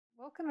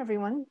Welcome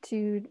everyone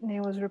to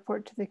Newo's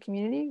report to the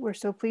community. We're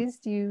so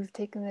pleased you've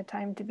taken the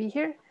time to be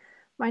here.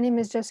 My name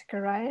is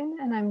Jessica Ryan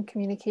and I'm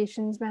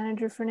Communications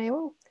Manager for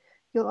Newo.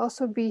 You'll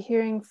also be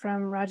hearing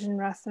from Rajan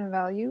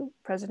Rathnavelu,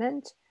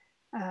 President,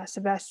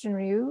 Sebastian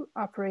Ryu,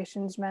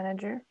 Operations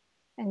Manager,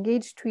 and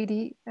Gage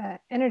Tweedy,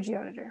 Energy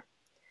Auditor.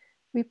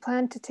 We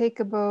plan to take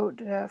about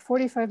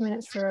 45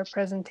 minutes for our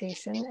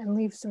presentation and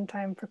leave some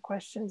time for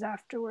questions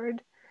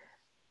afterward.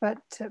 But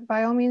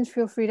by all means,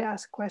 feel free to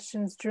ask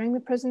questions during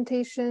the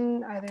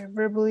presentation, either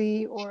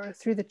verbally or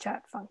through the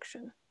chat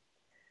function.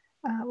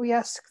 We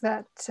ask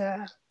that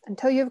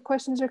until you have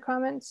questions or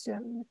comments,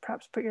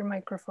 perhaps put your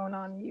microphone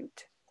on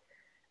mute.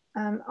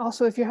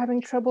 Also, if you're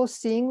having trouble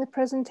seeing the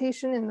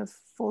presentation in the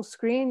full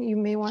screen, you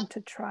may want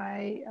to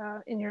try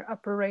in your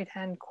upper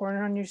right-hand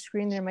corner on your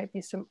screen, there might be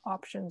some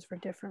options for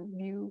different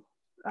view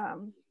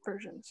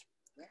versions.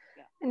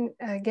 And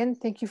again,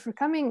 thank you for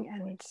coming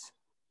and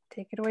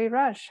take it away,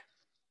 Raj.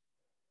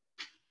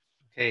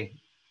 Okay,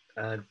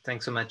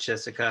 thanks so much,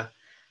 Jessica.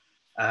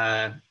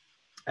 And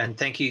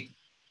thank you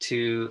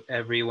to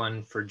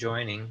everyone for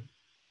joining.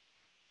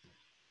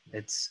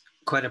 It's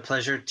quite a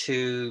pleasure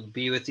to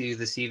be with you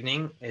this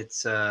evening.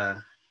 It's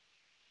a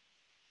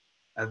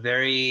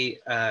very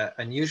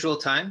unusual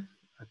time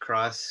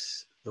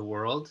across the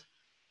world.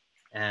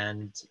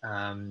 And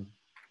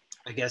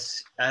I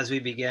guess as we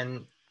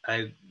begin,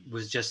 I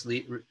was just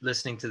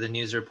listening to the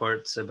news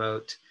reports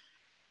about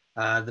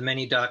the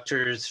many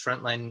doctors,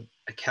 frontline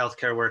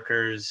healthcare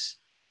workers,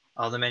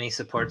 all the many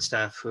support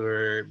staff who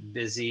are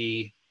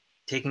busy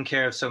taking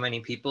care of so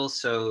many people,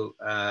 so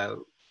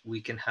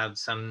we can have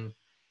some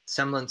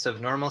semblance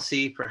of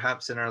normalcy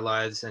perhaps in our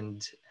lives.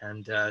 And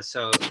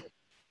so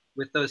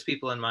with those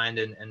people in mind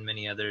and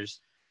many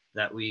others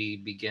that we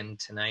begin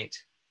tonight.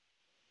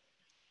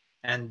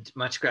 And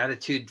much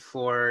gratitude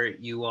for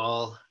you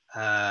all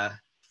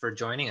for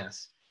joining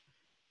us.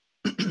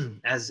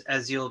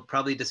 As you'll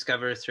probably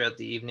discover throughout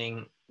the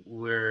evening,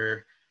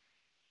 we're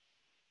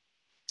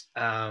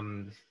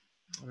I'm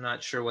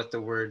not sure what the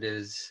word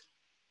is,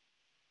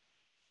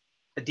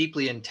 a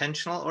deeply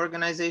intentional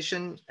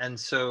organization. And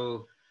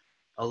so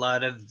a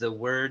lot of the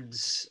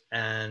words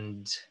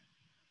and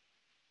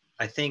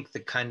I think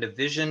the kind of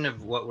vision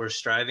of what we're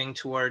striving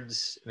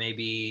towards may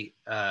be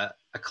a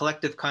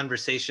collective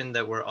conversation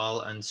that we're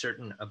all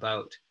uncertain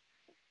about,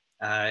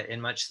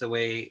 in much the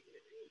way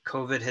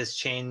COVID has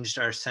changed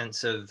our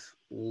sense of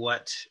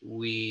what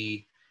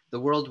the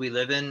world we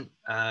live in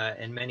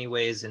many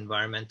ways.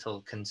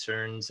 Environmental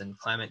concerns and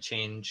climate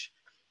change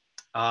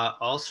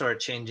also are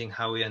changing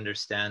how we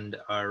understand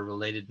our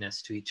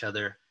relatedness to each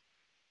other.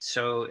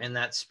 So in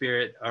that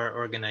spirit, our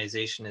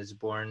organization is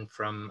born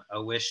from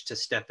a wish to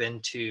step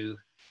into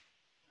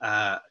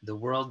the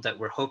world that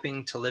we're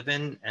hoping to live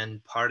in.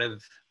 And part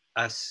of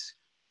us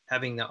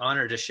having the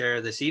honor to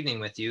share this evening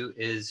with you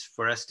is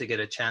for us to get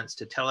a chance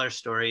to tell our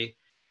story.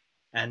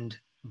 And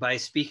by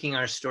speaking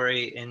our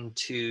story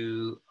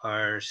into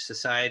our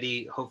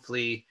society,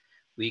 hopefully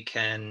we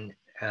can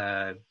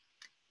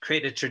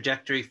create a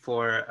trajectory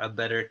for a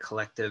better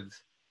collective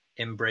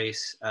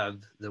embrace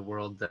of the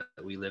world that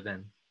we live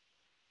in.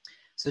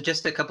 So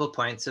just a couple of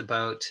points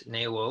about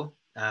Newo.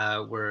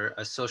 We're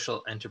a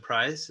social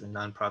enterprise, a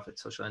nonprofit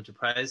social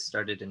enterprise,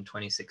 started in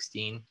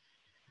 2016,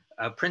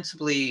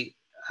 principally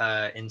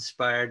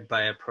inspired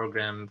by a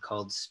program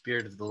called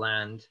Spirit of the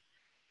Land,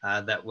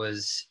 that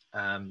was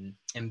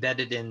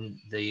embedded in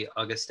the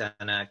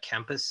Augustana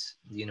campus,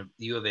 the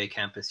U of A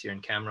campus here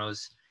in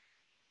Camrose.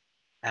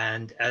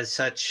 And as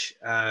such,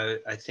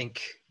 I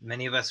think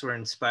many of us were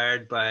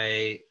inspired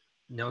by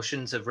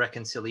notions of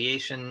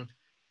reconciliation.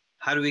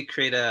 How do we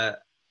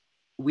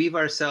weave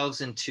ourselves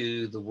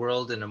into the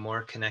world in a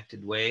more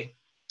connected way?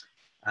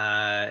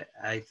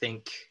 I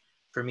think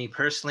for me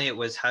personally, it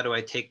was how do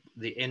I take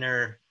the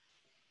inner,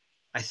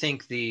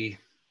 the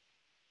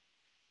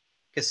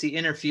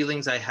inner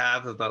feelings I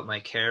have about my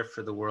care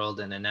for the world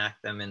and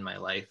enact them in my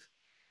life.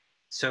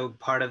 So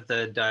part of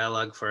the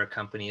dialogue for our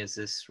company is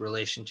this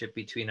relationship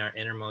between our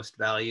innermost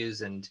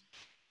values and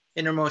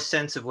innermost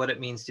sense of what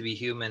it means to be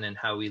human and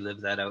how we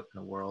live that out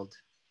in the world.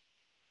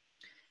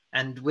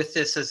 And with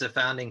this as a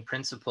founding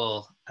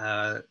principle,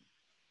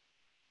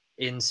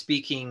 in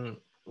speaking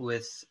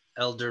with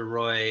Elder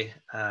Roy,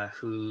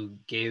 who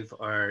gave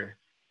our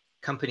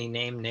company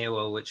name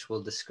Newo, which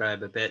we'll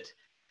describe a bit,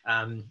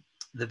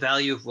 the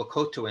value of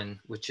Wakotowin,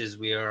 which is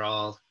we are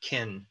all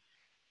kin.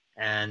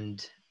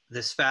 And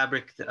this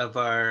fabric of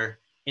our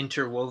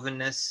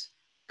interwovenness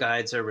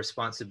guides our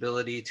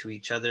responsibility to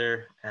each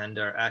other and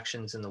our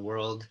actions in the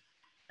world.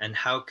 And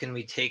how can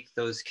we take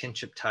those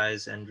kinship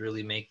ties and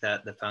really make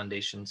that the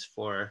foundations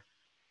for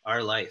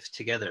our life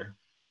together?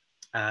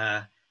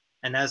 And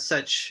as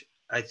such,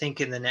 I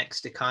think in the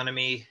next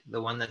economy, the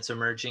one that's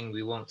emerging,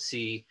 we won't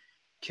see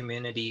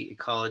community,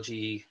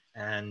 ecology,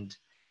 and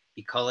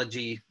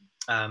ecology,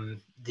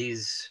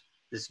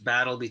 this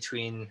battle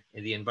between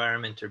the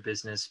environment or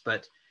business,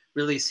 but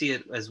really see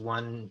it as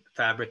one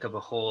fabric of a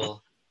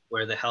whole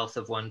where the health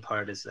of one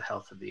part is the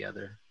health of the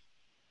other.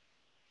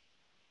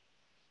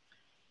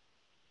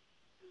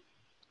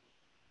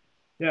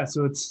 Yeah,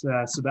 so it's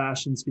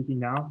Sebastian speaking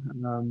now.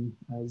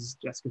 As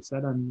Jessica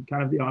said, I'm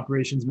kind of the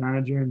operations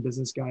manager and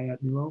business guy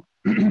at Newo.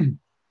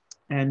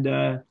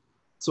 And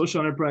social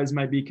enterprise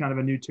might be kind of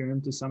a new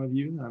term to some of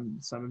you.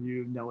 Some of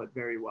you know it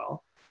very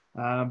well.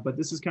 But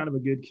this is kind of a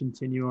good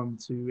continuum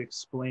to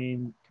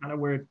explain kind of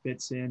where it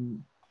fits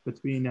in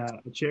between a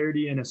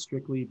charity and a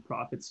strictly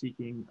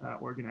profit-seeking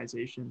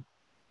organization.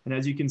 And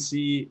as you can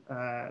see,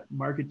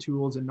 market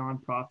tools and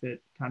nonprofit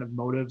kind of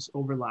motives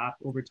overlap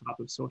over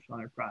top of social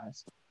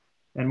enterprise.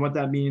 And what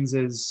that means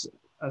is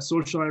a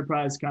social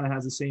enterprise kind of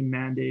has the same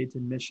mandate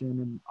and mission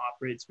and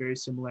operates very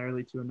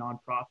similarly to a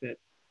nonprofit,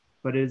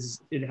 but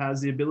it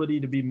has the ability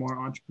to be more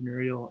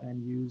entrepreneurial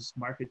and use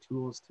market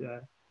tools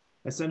to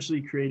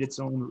essentially create its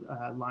own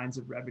lines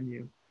of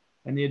revenue.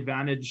 And the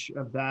advantage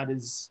of that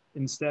is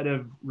instead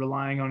of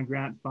relying on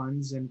grant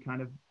funds and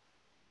kind of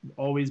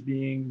always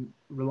being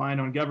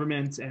reliant on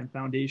government and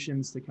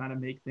foundations to kind of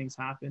make things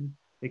happen,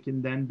 it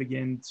can then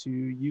begin to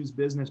use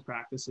business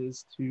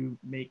practices to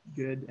make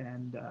good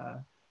and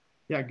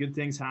good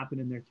things happen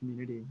in their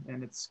community.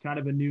 And it's kind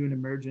of a new and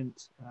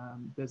emergent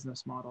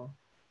business model.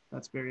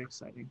 That's very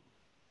exciting.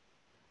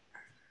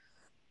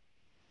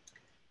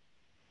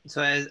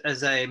 So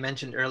as I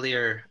mentioned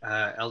earlier,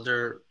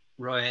 Elder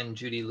Roy and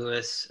Judy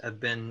Lewis have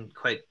been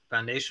quite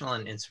foundational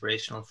and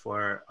inspirational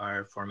for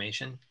our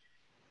formation.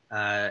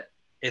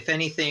 If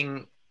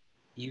anything,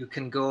 you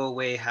can go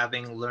away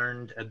having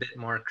learned a bit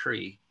more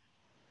Cree.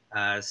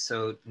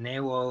 So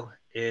Newo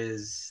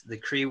is the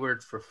Cree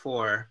word for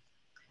four.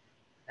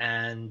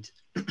 And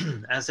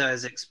as I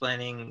was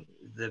explaining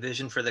the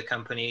vision for the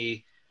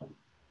company,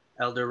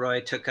 Elder Roy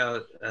took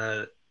out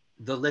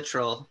the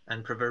literal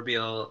and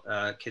proverbial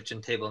kitchen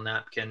table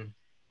napkin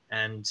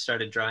and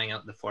started drawing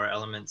out the four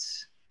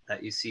elements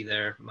that you see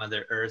there: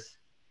 Mother Earth,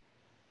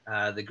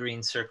 the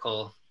green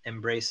circle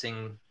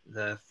embracing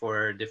the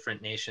four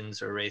different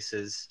nations or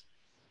races,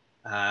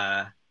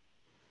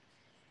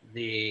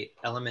 the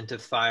element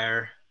of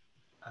fire,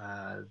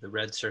 the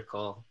red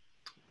circle,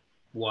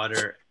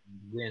 water,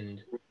 and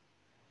wind.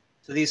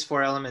 So these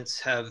four elements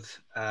have,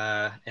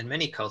 in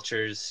many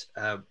cultures,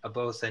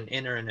 both an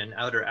inner and an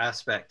outer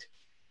aspect.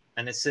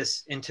 And it's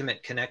this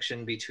intimate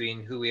connection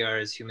between who we are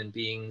as human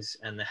beings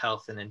and the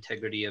health and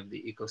integrity of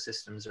the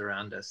ecosystems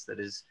around us that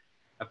is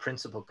a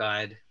principal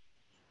guide.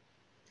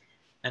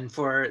 And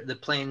for the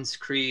Plains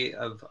Cree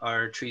of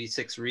our Treaty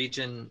 6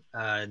 region,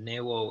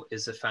 Newo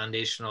is a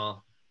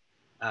foundational,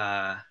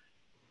 a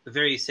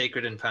very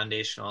sacred and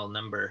foundational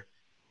number,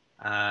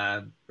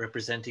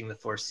 representing the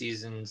four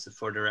seasons, the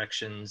four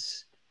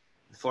directions,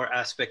 the four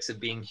aspects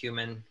of being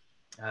human,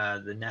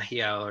 the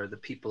Nahiao, or the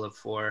people of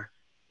four.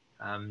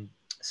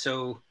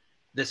 So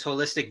this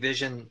holistic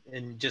vision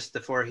in just the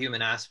four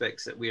human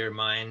aspects that we are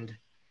mind,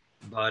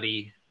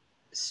 body,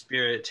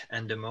 spirit,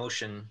 and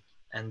emotion.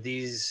 And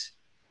these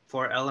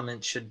four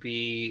elements should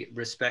be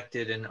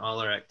respected in all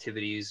our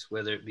activities,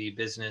 whether it be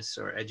business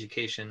or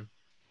education.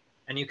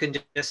 And you can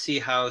just see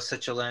how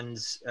such a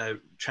lens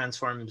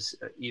transforms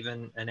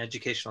even an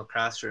educational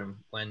classroom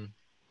when,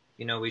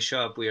 you know, we show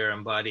up, we are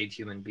embodied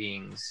human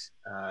beings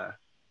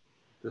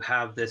who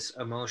have this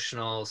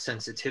emotional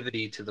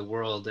sensitivity to the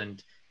world.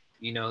 And,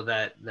 you know,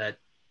 that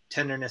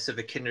tenderness of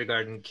a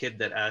kindergarten kid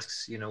that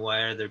asks, you know, why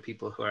are there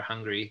people who are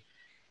hungry?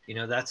 You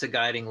know, that's a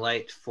guiding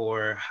light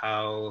for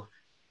how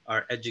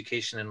our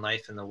education and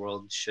life in the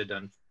world should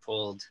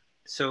unfold.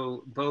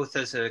 So both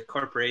as a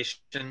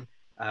corporation,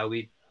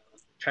 we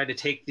try to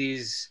take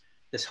this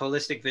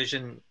holistic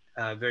vision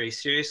very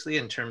seriously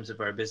in terms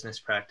of our business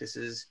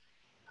practices,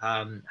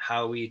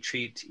 how we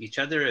treat each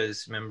other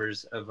as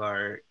members of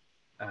our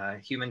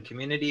human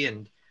community,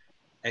 and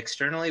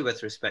externally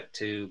with respect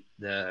to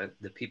the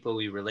people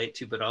we relate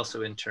to, but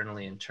also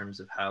internally in terms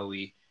of how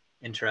we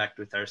interact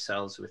with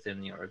ourselves within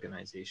the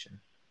organization.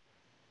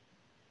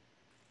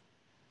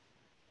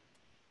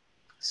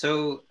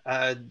 So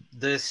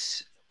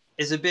this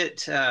is a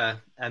bit a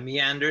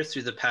meander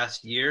through the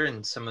past year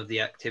and some of the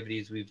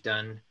activities we've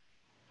done,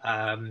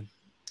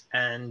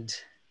 and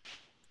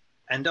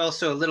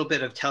also a little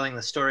bit of telling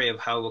the story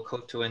of how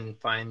Wokotowin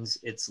finds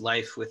its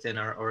life within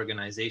our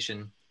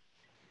organization.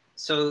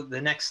 So the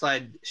next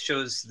slide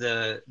shows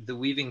the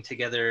weaving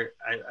together.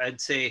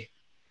 I'd say,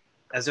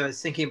 as I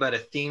was thinking about a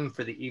theme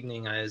for the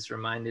evening, I was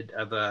reminded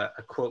of a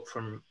quote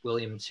from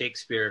William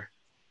Shakespeare,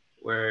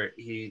 where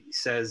he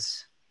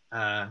says,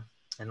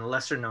 in a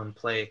lesser known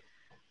play,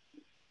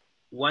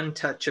 "One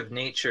touch of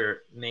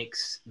nature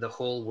makes the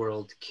whole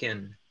world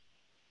kin."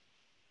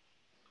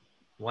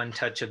 One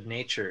touch of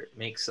nature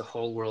makes the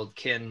whole world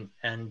kin.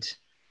 And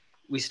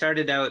we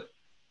started out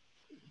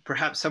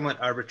perhaps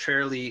somewhat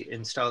arbitrarily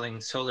installing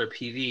solar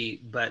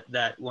PV, but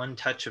that one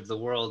touch of the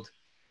world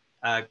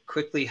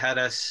quickly had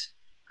us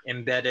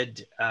embedding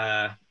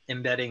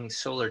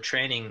solar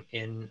training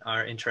in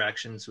our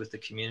interactions with the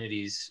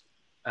communities,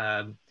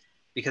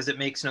 because it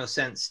makes no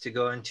sense to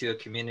go into a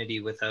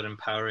community without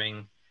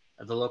empowering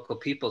the local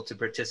people to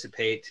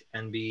participate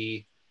and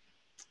be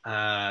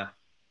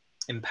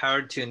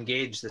empowered to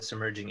engage this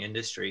emerging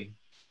industry.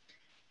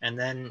 And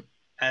then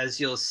as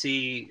you'll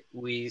see,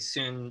 we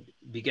soon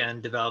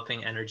began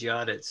developing energy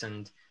audits,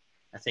 and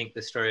I think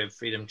the story of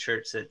Freedom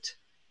Church that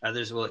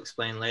others will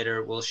explain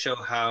later will show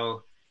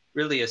how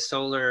really a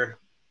solar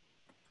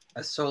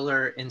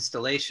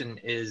installation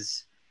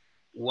is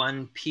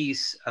one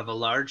piece of a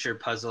larger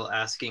puzzle,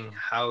 asking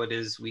how it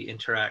is we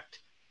interact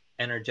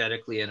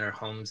energetically in our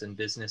homes and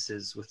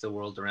businesses with the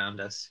world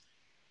around us.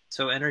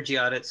 So energy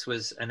audits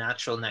was a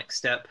natural next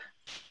step.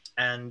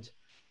 And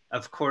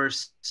of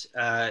course,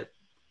 out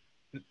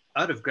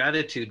of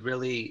gratitude,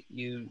 really,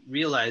 you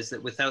realize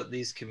that without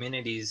these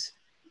communities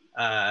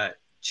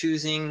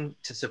choosing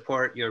to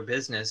support your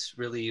business,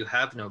 really you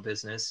have no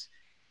business.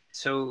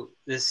 So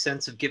this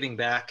sense of giving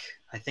back,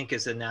 I think,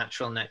 is a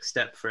natural next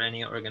step for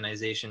any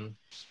organization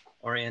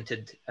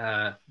oriented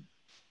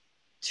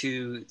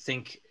to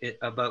think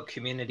about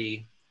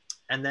community.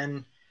 And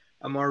then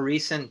a more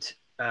recent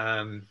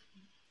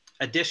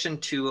addition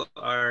to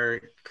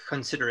our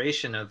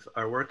consideration of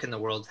our work in the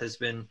world has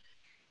been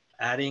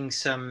adding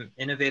some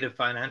innovative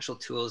financial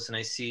tools. And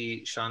I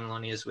see Sean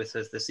Loney is with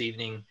us this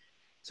evening.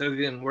 So we've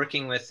been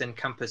working with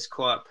Encompass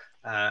Co-op,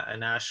 a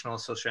national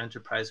social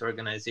enterprise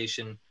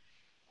organization,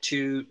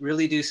 to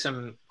really do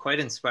some quite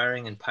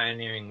inspiring and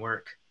pioneering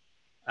work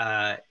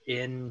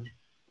in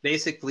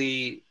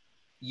basically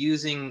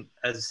using,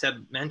 as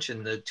Seb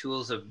mentioned, the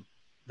tools of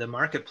the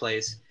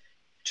marketplace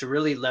to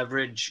really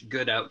leverage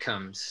good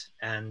outcomes.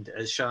 And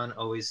as Sean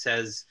always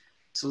says,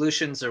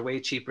 solutions are way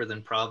cheaper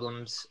than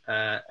problems,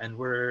 and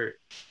we're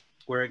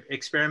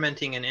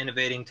experimenting and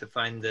innovating to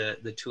find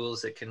the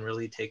tools that can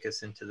really take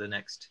us into the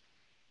next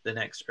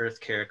Earth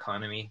Care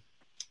economy.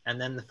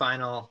 And then the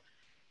final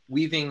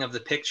weaving of the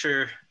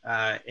picture,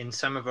 in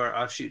some of our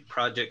offshoot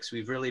projects,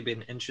 we've really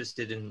been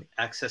interested in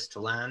access to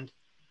land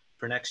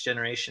for next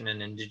generation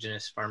and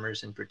Indigenous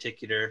farmers in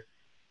particular.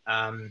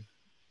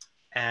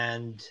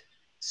 And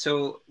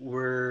so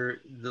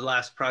the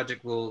last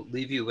project we'll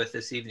leave you with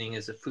this evening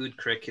is a food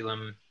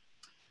curriculum,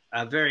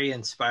 a very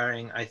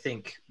inspiring, I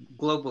think,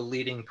 global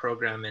leading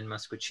program in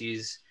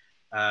Musquecheese,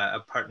 a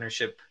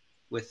partnership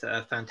with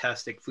a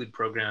fantastic food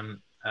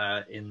program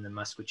in the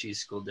Musquecheese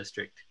School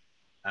District,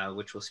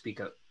 which we'll speak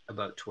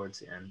about towards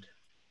the end.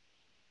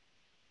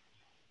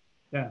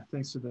 Yeah,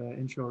 thanks for the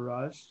intro,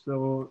 Raj.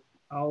 So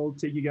I'll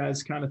take you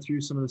guys kind of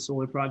through some of the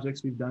solar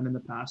projects we've done in the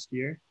past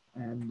year,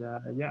 and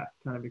yeah,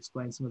 kind of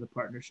explain some of the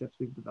partnerships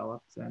we've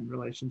developed and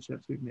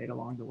relationships we've made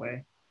along the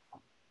way.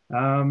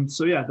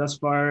 So yeah, thus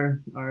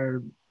far,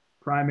 our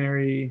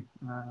primary,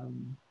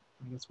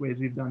 I guess, ways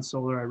we've done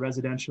solar are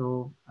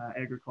residential,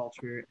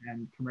 agriculture,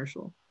 and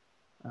commercial.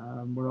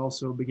 We're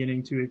also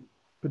beginning to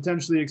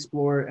potentially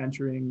explore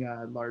entering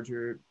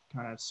larger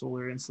kind of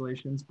solar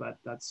installations, but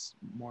that's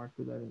more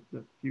for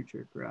the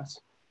future for us.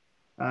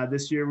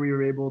 This year, we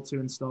were able to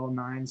install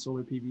 9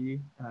 solar PV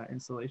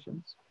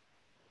installations,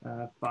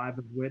 5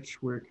 of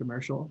which were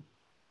commercial.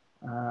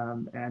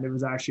 And it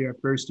was actually our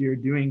first year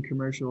doing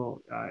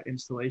commercial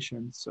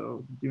installations.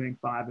 So doing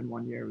 5 in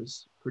 1 year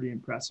was pretty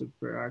impressive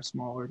for our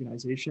small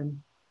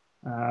organization.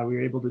 We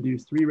were able to do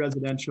 3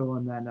 residential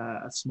and then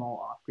a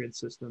small off-grid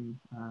system.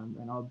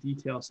 And I'll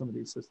detail some of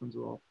these systems a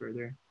little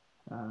further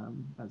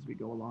as we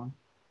go along.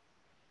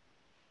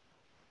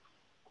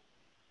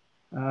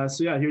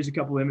 So yeah, here's a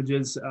couple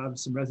images of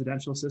some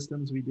residential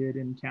systems we did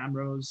in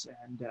Camrose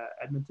and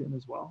Edmonton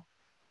as well.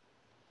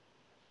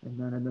 And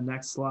then in the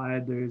next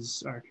slide,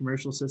 there's our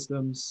commercial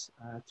systems,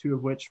 2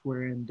 of which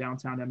were in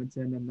downtown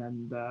Edmonton, and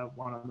then the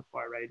one on the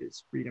far right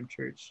is Freedom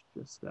Church,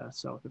 just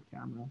south of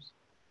Camrose.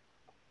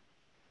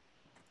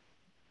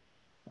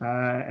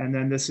 And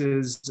then this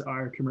is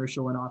our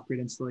commercial and off-grid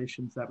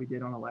installations that we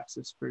did on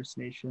Alexis First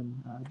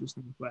Nation, just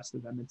northwest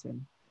of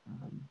Edmonton,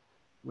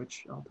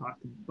 which I'll talk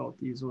about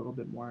these a little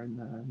bit more in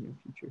the near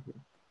future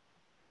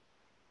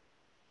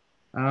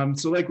here.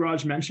 So like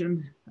Raj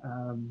mentioned,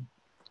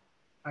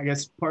 I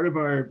guess part of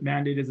our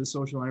mandate as a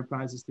social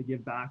enterprise is to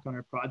give back on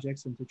our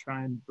projects and to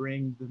try and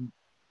bring the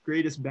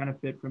greatest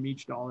benefit from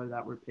each dollar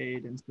that we're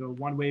paid. And so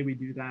one way we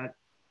do that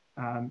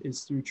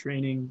is through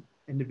training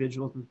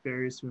individuals with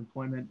barriers to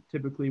employment,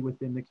 typically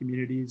within the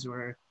communities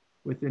or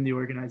within the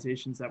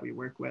organizations that we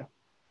work with.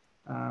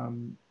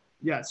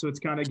 Yeah, so it's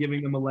kind of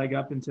giving them a leg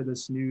up into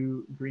this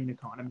new green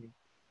economy.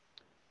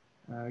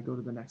 Go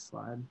to the next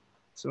slide.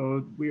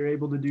 So we were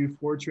able to do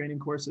 4 training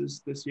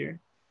courses this year.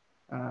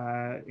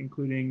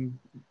 Including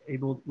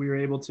we were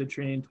able to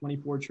train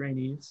 24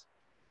 trainees,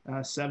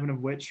 7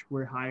 of which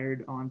were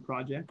hired on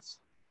projects,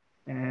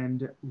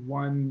 and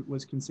 1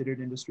 was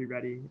considered industry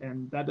ready.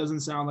 And that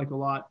doesn't sound like a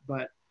lot,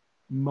 but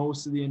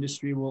most of the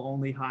industry will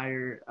only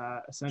hire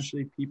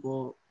essentially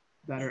people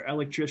that are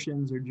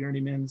electricians or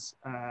journeymans.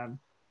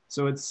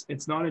 So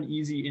it's not an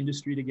easy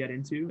industry to get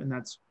into, and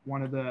that's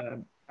one of the,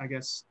 I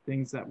guess,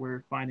 things that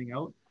we're finding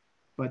out.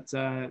 But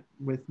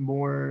with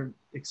more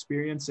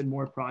experience and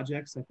more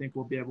projects, I think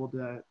we'll be able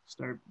to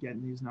start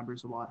getting these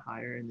numbers a lot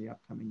higher in the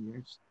upcoming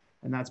years.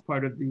 And that's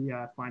part of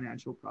the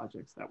financial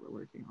projects that we're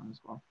working on as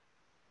well.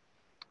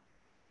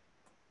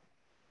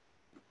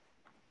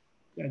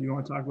 Yeah, do you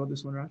want to talk about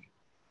this one, Raj?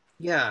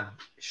 Yeah,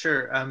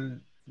 sure.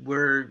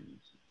 We're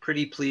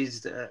pretty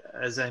pleased.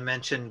 As I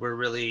mentioned, we're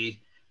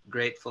really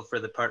grateful for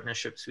the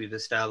partnerships we've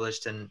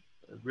established, and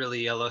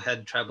really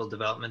Yellowhead Tribal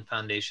Development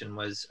Foundation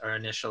was our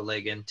initial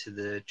leg into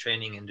the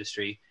training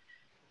industry.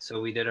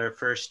 So we did our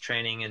first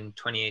training in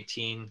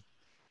 2018,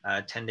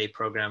 a 10-day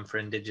program for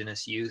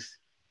Indigenous youth,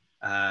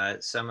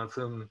 some of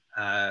whom,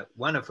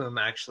 one of whom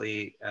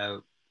actually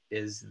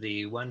is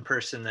the one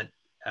person that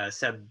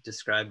Seb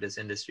described as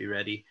industry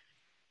ready.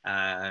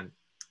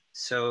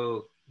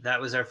 So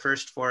that was our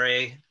first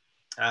foray,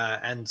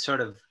 and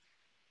sort of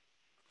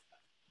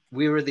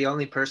we were the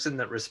only person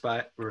that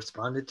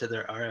responded to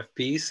their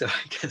RFP. So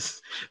I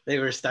guess they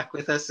were stuck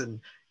with us, and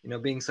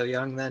being so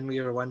young then,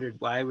 we were wondered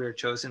why we were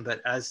chosen.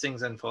 But as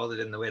things unfolded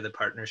in the way the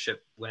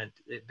partnership went,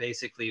 it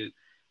basically,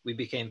 we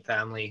became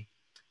family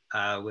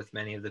with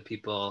many of the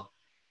people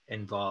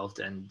involved.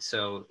 And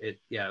so it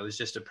was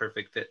just a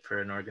perfect fit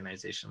for an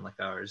organization like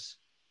ours.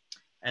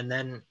 And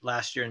then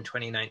last year in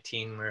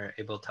 2019, we were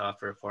able to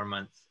offer a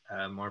 4-month,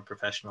 more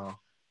professional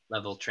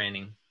level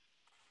training.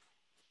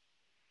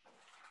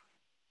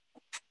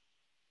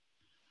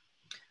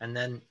 And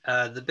then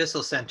the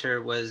Bissell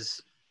Center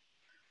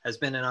has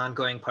been an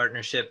ongoing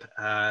partnership.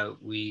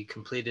 We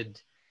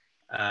completed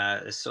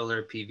a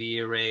solar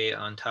PV array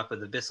on top of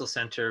the Bissell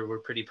Center. We're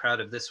pretty proud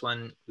of this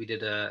one. We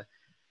did a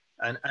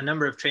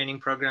number of training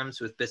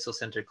programs with Bissell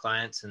Center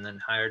clients, and then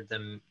hired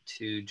them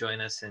to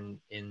join us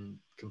in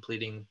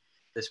completing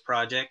this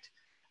project.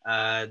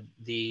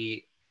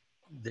 The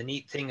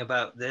neat thing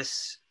about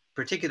this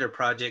particular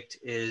project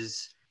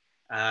is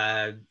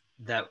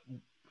that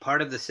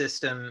part of the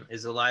system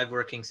is a live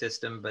working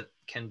system, but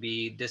can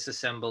be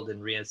disassembled and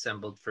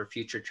reassembled for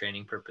future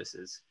training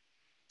purposes.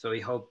 So we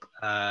hope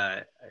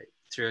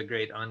through a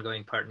great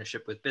ongoing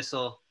partnership with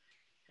Bissell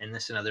and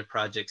this and other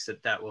projects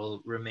that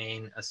will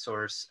remain a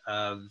source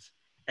of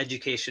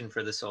education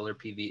for the solar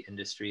PV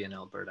industry in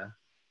Alberta.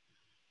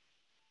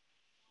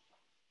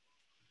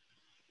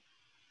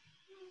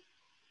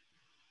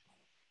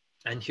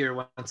 And here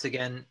once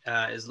again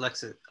is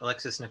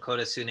Alexis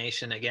Nakota Sioux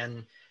Nation.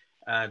 Again,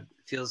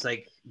 feels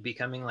like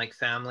becoming like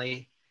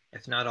family,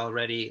 if not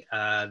already.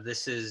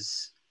 This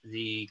is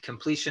the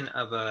completion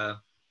of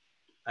a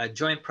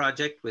joint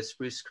project with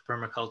Spruce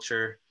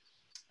Permaculture,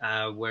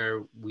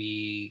 where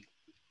we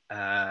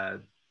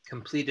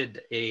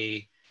completed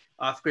a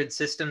off-grid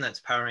system that's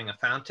powering a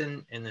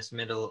fountain in the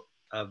middle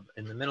of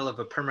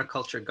a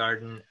permaculture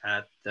garden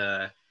at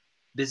the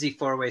busy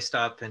 4-way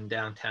stop in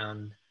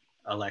downtown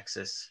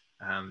Alexis.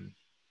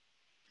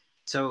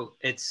 So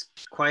it's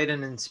quite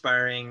an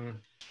inspiring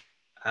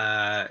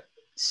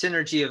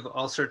synergy of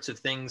all sorts of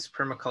things.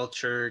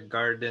 Permaculture,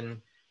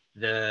 garden.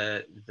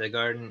 The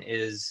garden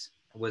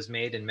was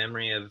made in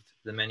memory of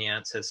the many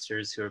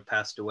ancestors who have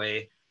passed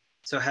away.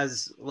 So it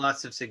has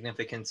lots of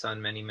significance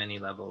on many, many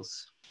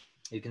levels.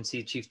 You can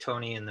see Chief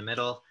Tony in the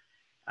middle,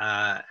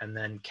 and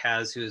then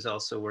Kaz, who is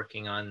also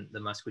working on the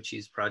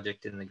Musquecheese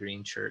project in the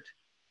green shirt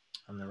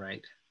on the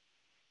right.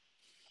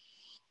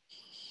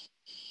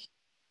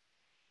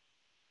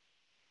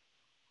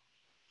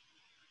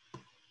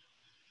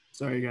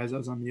 Sorry guys, I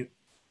was on mute.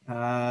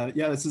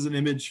 Yeah, this is an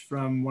image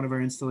from one of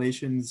our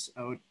installations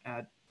out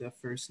at the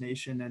First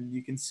Nation, and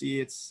you can see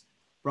it's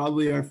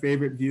probably our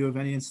favorite view of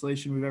any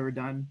installation we've ever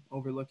done,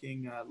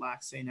 overlooking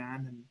Lac St.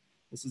 Anne, and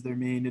this is their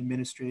main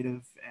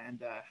administrative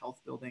and health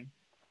building.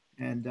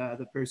 And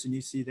the person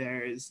you see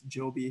there is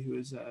Joby, who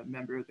is a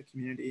member of the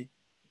community.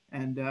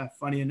 And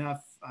funny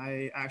enough,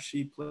 I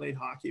actually played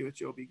hockey with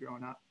Joby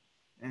growing up,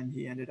 and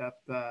he ended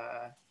up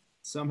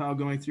somehow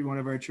going through one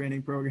of our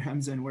training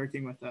programs and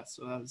working with us.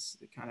 So that was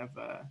kind of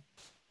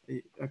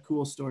a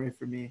cool story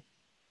for me.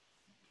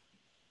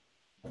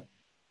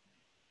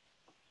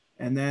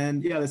 And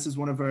then, yeah, this is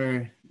one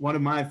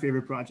of my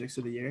favorite projects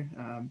of the year,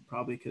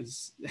 probably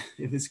because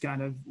it was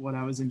kind of what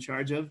I was in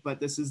charge of. But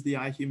this is the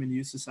iHuman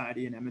Youth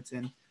Society in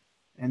Edmonton,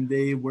 and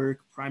they work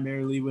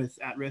primarily with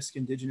at-risk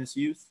Indigenous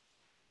youth.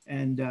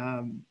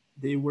 And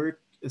they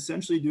work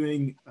essentially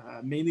doing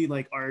mainly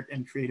like art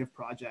and creative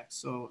projects.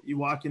 So you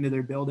walk into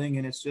their building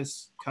and it's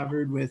just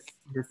covered with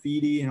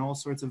graffiti and all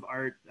sorts of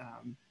art.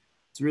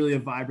 It's really a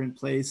vibrant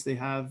place. They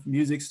have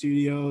music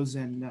studios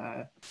and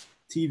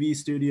TV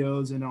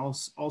studios and all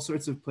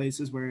sorts of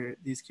places where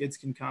these kids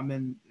can come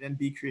and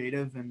be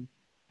creative and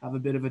have a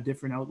bit of a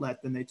different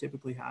outlet than they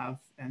typically have.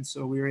 And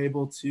so we were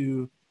able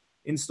to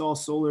install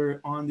solar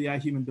on the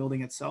iHuman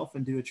building itself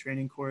and do a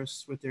training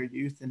course with their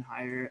youth and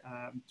hire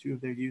 2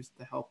 of their youth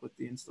to help with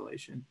the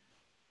installation.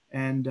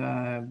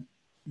 And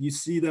you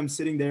see them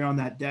sitting there on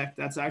that deck.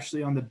 That's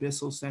actually on the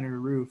Bissell Center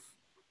roof.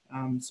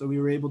 So we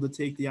were able to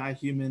take the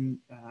iHuman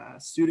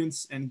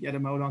students and get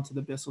them out onto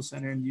the Bissell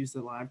Center and use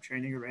the live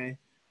training array.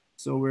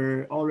 So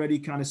we're already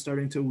kind of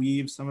starting to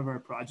weave some of our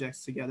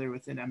projects together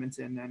within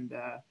Edmonton and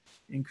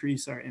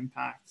increase our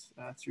impact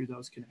through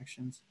those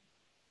connections.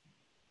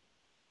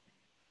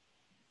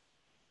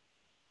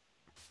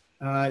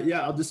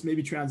 Yeah, I'll just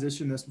maybe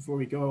transition this before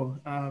we go.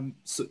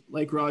 So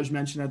like Raj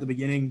mentioned at the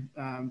beginning,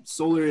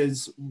 solar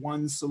is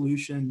one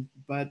solution,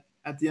 but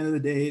at the end of the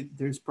day,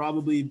 there's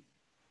probably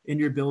in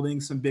your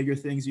building, some bigger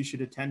things you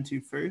should attend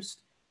to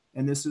first.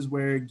 And this is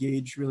where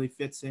Gage really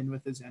fits in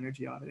with his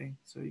energy auditing.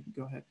 So you can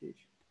go ahead,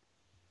 Gage.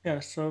 Yeah,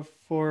 so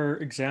for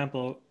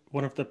example,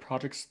 one of the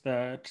projects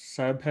that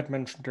Seb had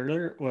mentioned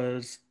earlier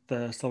was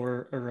the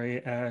solar array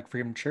at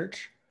Freedom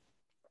Church.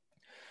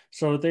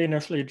 So they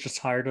initially just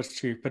hired us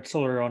to put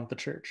solar on the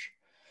church.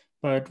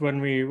 But when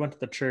we went to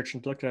the church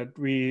and looked at it,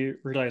 we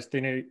realized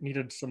they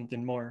needed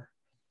something more.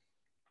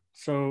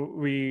 So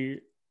we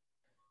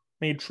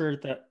made sure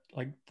that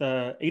like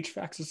the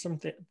HVAC system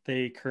that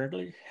they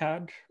currently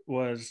had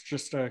was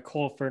just a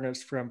coal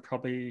furnace from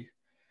probably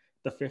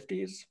the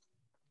 50s.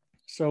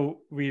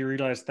 So we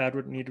realized that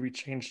would need to be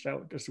changed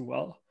out as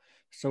well.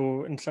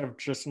 So instead of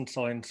just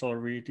installing solar,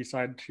 we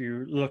decided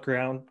to look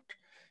around,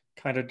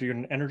 kind of do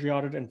an energy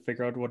audit and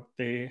figure out what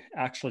they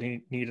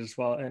actually need as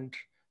well. And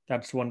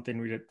that's one thing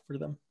we did for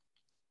them.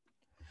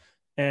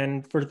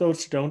 And for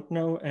those who don't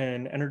know,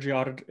 an energy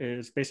audit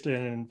is basically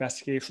an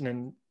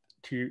investigation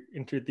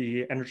into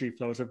the energy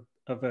flows of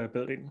a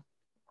building.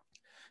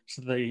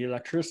 So the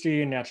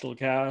electricity, natural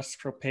gas,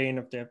 propane,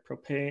 if they have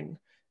propane,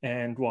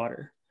 and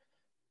water.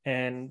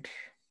 And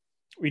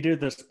we do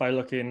this by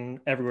looking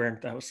everywhere in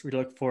the house. We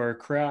look for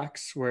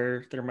cracks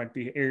where there might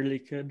be air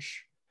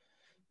leakage.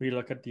 We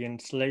look at the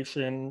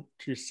insulation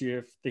to see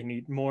if they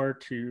need more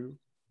to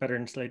better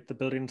insulate the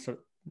building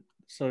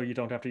so you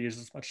don't have to use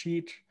as much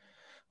heat,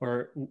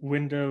 or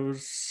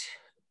windows,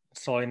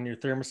 installing new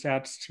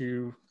thermostats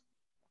to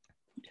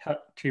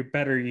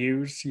better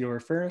use your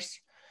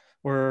furnace,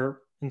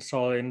 or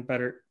installing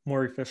better,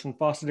 more efficient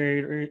faucet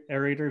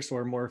aerators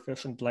or more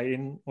efficient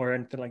lighting or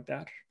anything like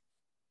that.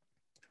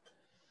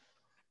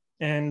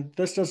 And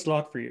this does a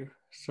lot for you.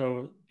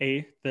 So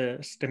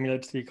this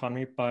stimulates the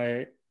economy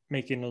by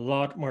making a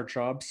lot more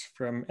jobs,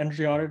 from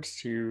energy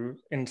audits to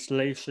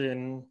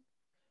installation,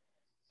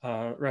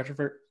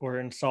 retrofit or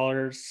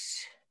installers,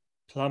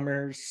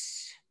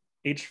 plumbers,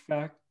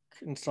 HVAC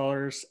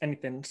installers,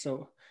 anything.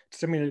 So it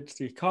stimulates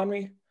the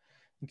economy.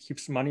 It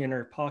keeps money in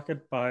your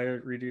pocket by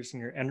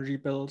reducing your energy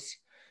bills.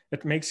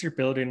 It makes your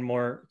building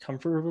more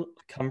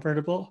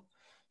comfortable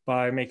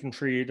by making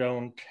sure you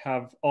don't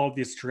have all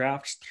these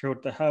drafts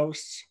throughout the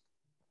house.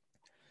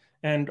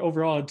 And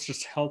overall, it's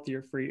just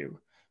healthier for you.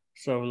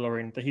 So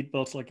lowering the heat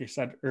bills, like I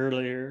said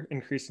earlier,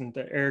 increasing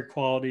the air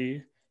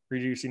quality,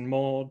 reducing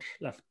mold,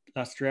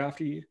 less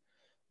drafty,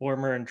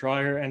 warmer and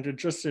drier, and it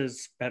just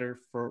is better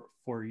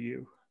for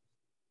you.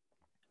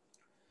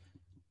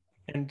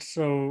 And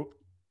so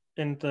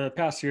in the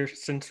past year,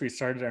 since we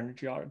started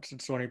energy audits,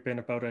 it's only been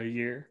about a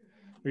year.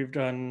 We've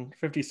done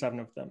 57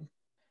 of them.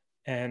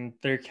 And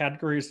they're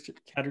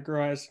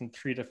categorized in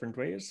 3 different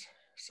ways.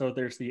 So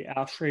there's the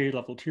ASHRAE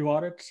Level 2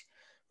 audits,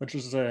 which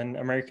is an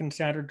American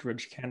standard,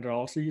 which Canada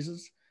also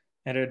uses.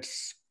 And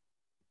it's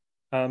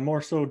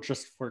more so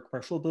just for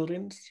commercial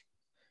buildings.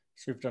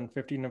 So we've done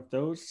 15 of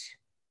those.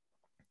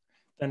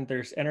 Then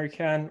there's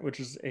NRCan, which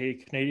is a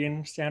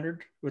Canadian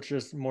standard, which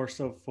is more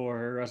so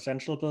for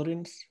residential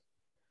buildings.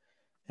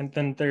 And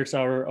then there's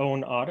our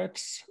own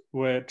audits,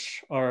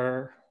 which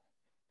are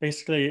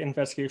basically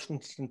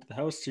investigations into the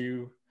house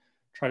to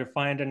try to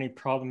find any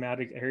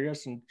problematic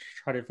areas and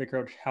try to figure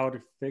out how to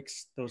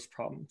fix those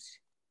problems.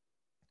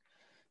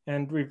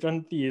 And we've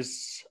done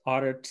these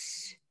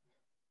audits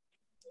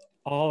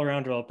all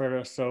around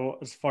Alberta. So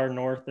as far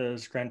north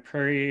as Grand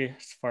Prairie,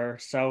 as far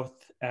south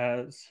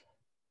as,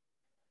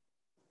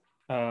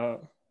 as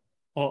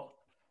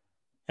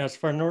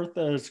far north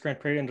as Grand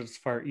Prairie and as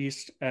far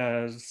east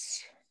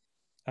as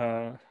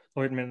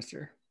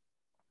Lloydminster.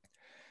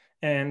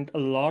 And a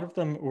lot of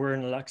them were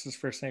in Alexis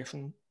First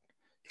Nation.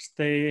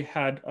 They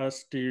had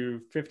us do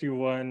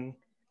 51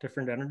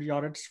 different energy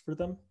audits for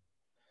them.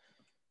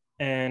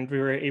 And we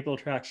were able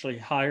to actually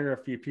hire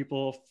a few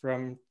people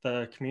from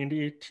the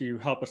community to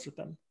help us with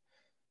them.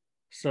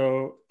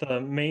 So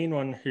the main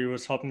one who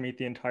was helping me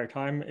the entire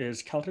time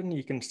is Kelton.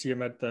 You can see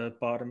him at the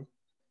bottom,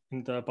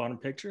 in the bottom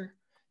picture.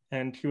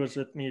 And he was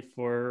with me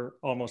for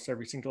almost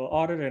every single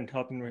audit and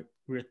helping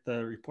with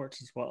the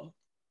reports as well.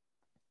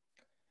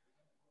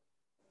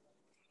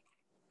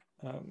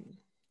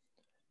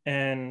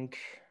 And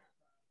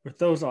with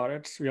those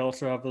audits, we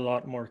also have a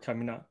lot more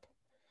coming up.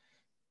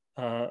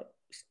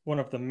 One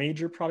of the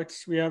major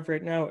products we have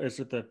right now is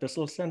at the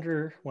Bissell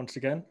Center once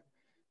again.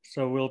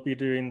 So we'll be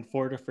doing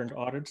 4 different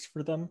audits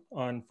for them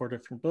on 4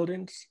 different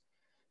buildings.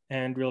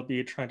 And we'll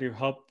be trying to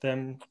help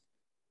them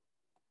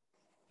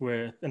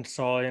with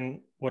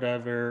installing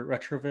whatever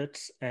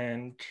retrofits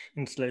and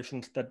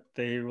installations that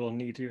they will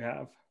need to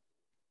have.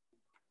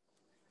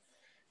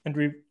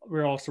 And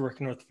we're also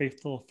working with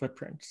Faithful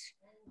Footprints.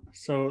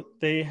 So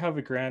they have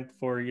a grant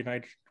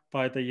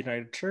by the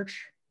United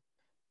Church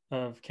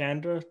of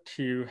Canada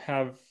to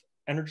have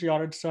energy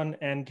audits done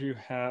and to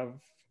have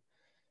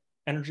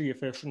energy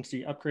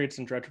efficiency upgrades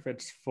and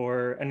retrofits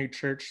for any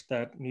church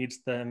that needs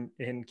them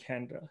in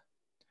Canada.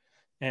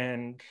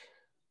 And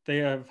they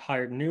have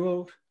hired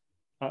Newo,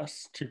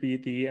 us, to be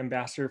the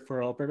ambassador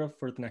for Alberta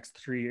for the next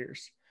 3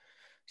 years.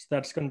 So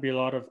that's going to be a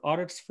lot of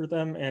audits for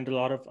them and a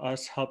lot of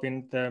us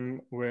helping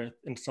them with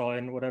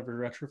installing whatever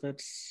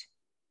retrofits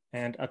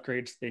and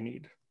upgrades they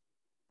need.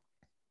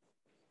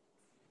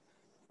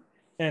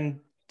 And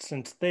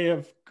since they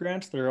have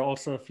grants, there are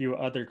also a few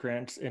other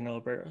grants in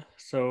Alberta.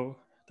 So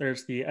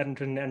there's the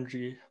Edmonton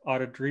Energy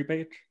Audit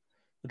Rebate,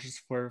 which is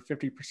for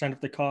 50% of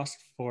the cost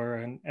for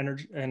an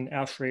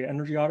ASHRAE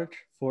energy audit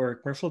for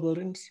commercial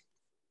buildings.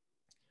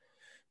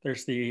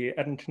 There's the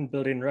Edmonton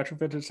Building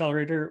Retrofit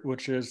Accelerator,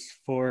 which is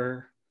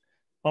for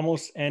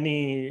almost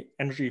any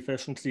energy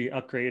efficiency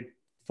upgrade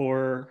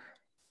for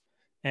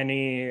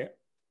any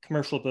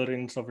commercial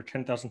buildings over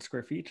 10,000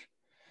 square feet.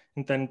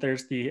 And then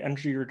there's the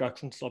Energy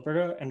Reductions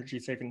Alberta Energy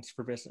Savings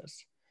for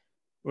Business,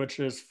 which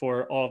is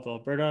for all of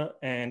Alberta,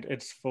 and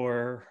it's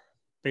for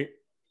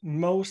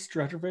most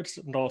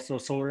retrofits and also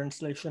solar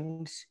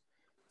installations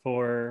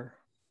for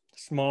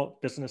small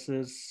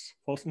businesses,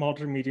 both small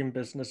to medium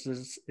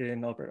businesses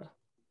in Alberta.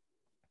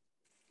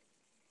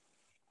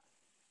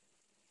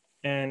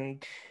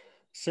 And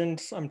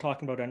since I'm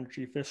talking about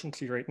energy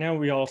efficiency right now,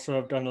 we also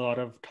have done a lot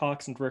of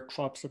talks and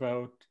workshops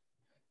about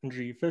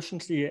energy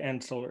efficiency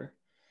and solar.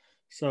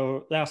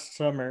 So last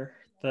summer,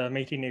 the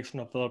Métis Nation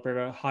of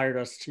Alberta hired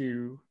us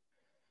to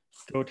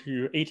go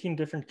to 18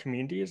 different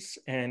communities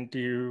and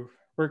do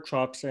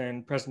workshops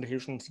and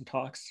presentations and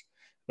talks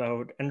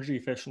about energy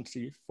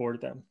efficiency for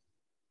them.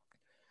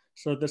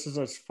 So this is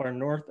as far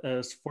north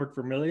as Fort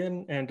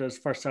Vermilion and as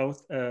far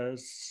south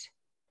as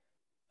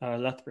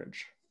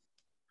Lethbridge.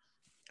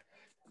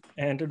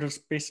 And it was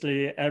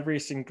basically every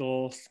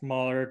single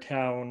smaller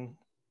town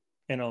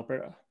in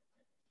Alberta.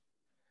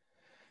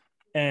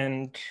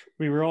 And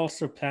we were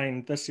also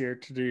planning this year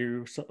to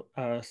do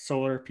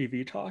solar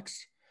PV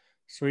talks.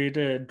 So we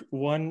did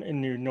one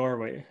in New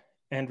Norway,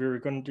 and we were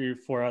going to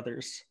do 4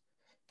 others.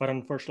 But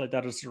unfortunately,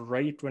 that is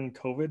right when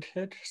COVID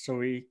hit, so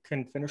we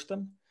couldn't finish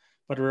them.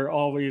 But we're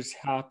always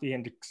happy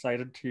and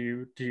excited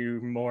to do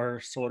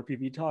more solar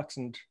PV talks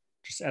and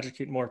just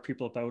educate more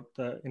people about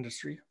the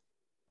industry.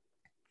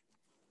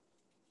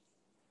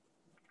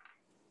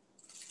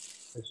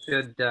 I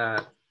should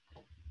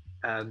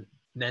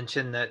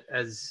mention that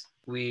as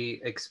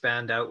we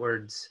expand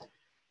outwards,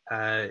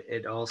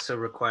 it also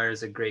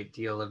requires a great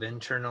deal of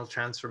internal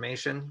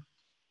transformation.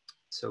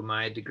 So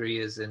my degree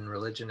is in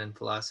religion and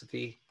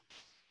philosophy.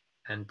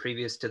 And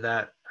previous to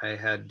that, I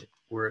had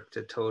worked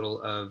a total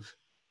of,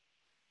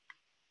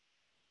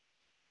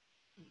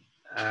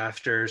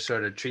 after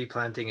sort of tree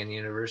planting in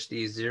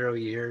university, 0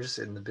 years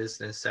in the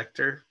business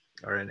sector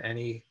or in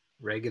any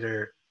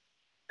regular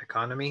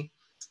economy.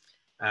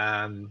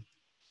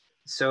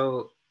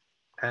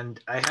 And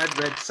I had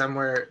read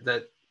somewhere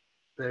that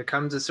there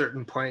comes a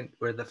certain point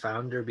where the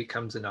founder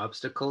becomes an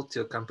obstacle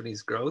to a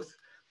company's growth.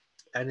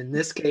 And in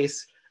this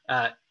case,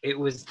 it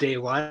was day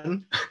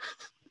one.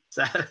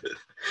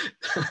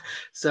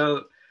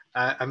 So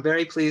I'm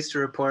very pleased to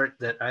report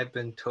that I've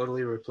been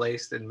totally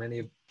replaced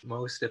in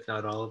most, if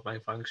not all of my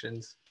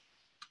functions.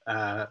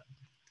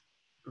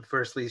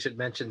 Firstly, you should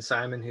mention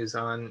Simon, who's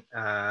on,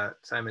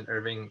 Simon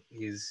Irving.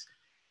 He's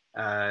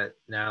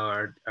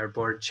now our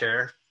board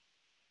chair.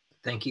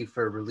 Thank you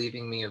for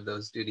relieving me of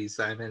those duties,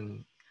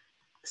 Simon.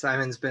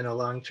 Simon's been a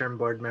long-term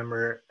board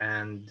member,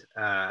 and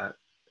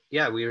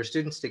yeah, we were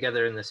students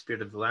together in the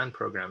Spirit of the Land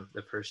program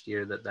the first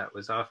year that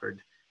was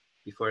offered,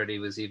 before he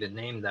was even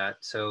named that.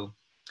 So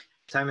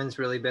Simon's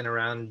really been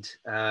around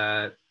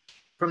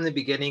from the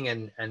beginning,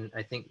 and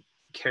I think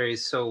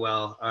carries so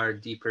well our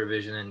deeper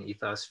vision and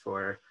ethos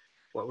for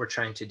what we're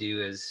trying to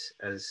do as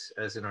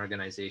an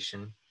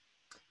organization.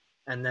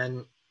 And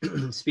then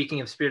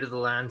speaking of Spirit of the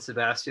Land,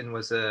 Sebastian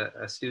was a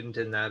student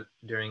in that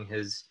during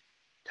his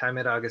time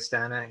at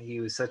Augustana. He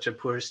was such a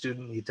poor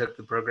student, he took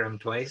the program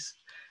twice.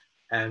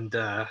 And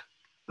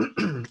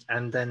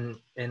and then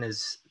in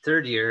his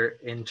 3rd year,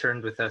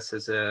 interned with us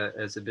as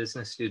a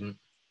business student.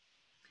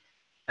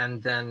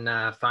 And then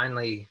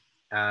finally,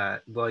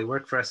 well, he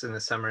worked for us in the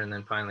summer and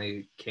then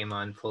finally came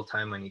on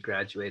full-time when he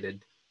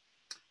graduated.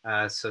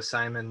 So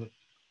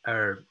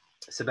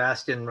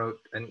Sebastian wrote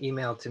an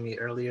email to me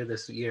earlier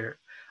this year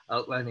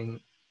outlining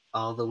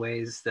all the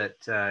ways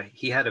that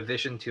he had a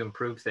vision to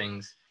improve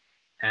things.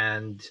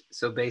 And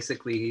so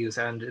basically he was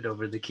handed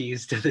over the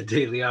keys to the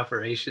daily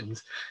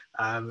operations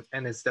and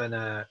has done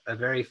a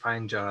very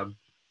fine job.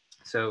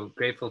 So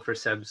grateful for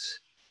Seb's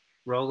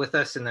role with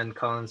us. And then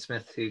Colin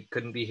Smith, who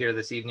couldn't be here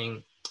this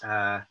evening,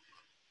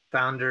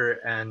 founder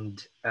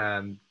and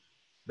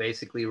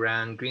basically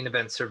ran Green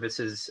Event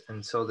Services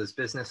and sold his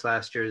business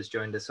last year, has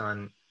joined us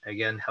on,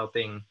 again,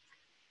 helping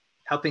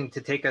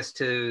to take us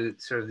to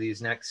sort of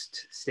these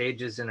next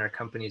stages in our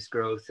company's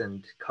growth.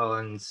 And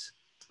Colin's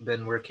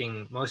been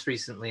working most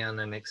recently on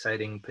an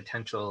exciting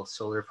potential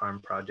solar farm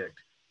project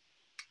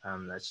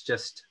that's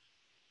just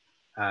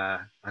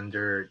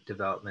under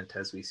development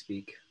as we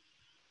speak.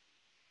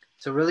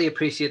 So really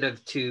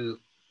appreciative to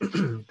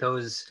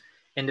those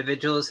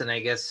individuals. And I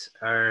guess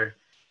our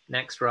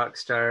next rock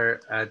star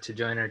to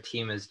join our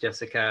team is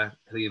Jessica,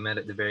 who you met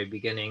at the very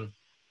beginning.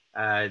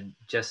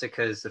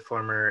 Jessica is the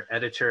former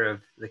editor of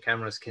the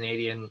Camrose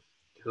Canadian,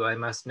 who I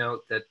must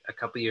note that a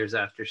couple years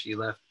after she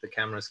left the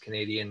Camrose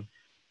Canadian,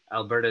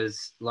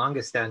 Alberta's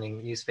longest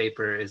standing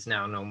newspaper is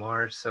now no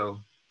more. So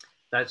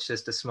that's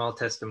just a small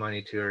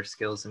testimony to her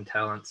skills and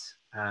talents.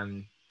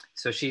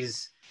 So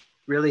she's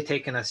really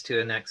taken us to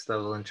a next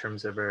level in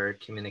terms of her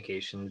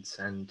communications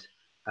and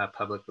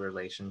public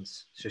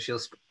relations. So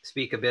she'll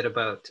speak a bit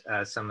about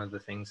some of the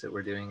things that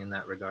we're doing in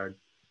that regard.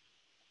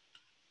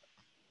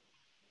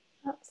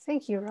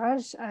 Thank you,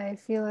 Raj. I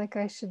feel like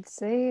I should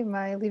say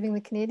my leaving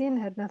the Canadian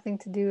had nothing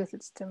to do with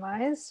its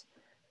demise.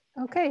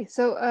 Okay,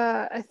 so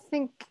I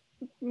think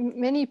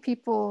many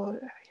people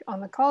on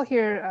the call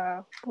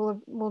here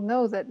will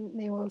know that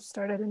Newo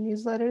started a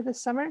newsletter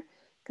this summer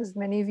because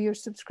many of you are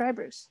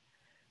subscribers.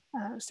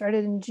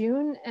 Started in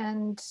June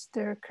and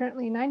there are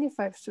currently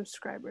 95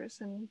 subscribers,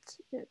 and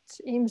it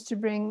aims to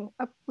bring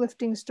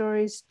uplifting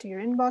stories to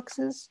your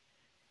inboxes,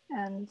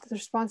 and the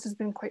response has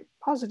been quite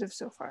positive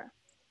so far.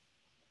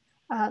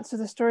 So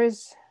the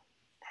stories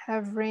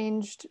have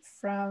ranged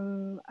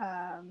from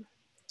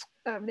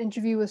an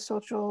interview with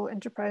social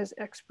enterprise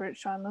expert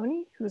Sean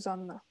Loney, who's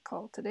on the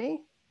call today,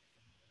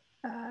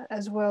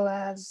 as well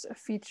as a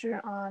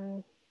feature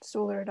on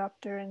solar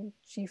adopter and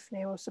chief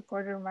Newo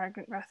supporter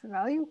Margaret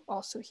Rathavalue,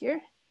 also here,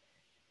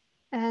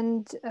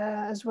 and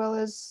as well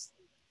as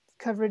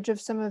coverage of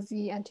some of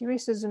the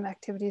anti-racism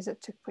activities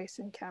that took place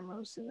in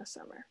Camrose in the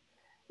summer.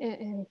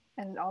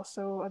 And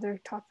also other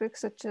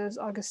topics such as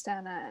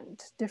Augustana and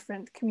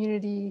different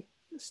community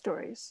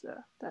stories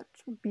that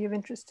would be of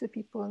interest to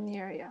people in the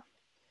area.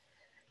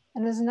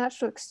 And as a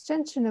natural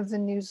extension of the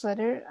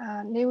newsletter,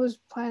 Newo is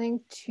planning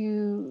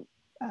to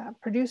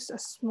produce a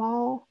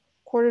small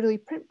quarterly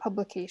print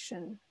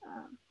publication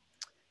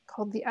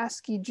called the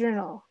ASCII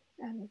Journal.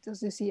 And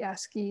as you see,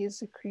 ASCII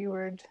is a Cree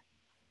word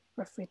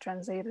roughly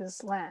translated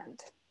as land.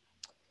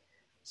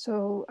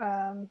 So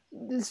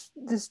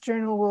this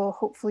journal will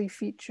hopefully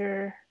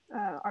feature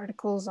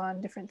articles on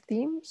different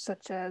themes,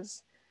 such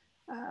as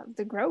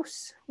the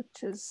grouse,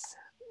 which is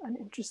an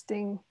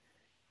interesting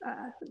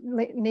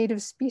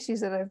native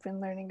species that I've been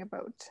learning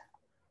about.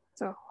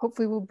 So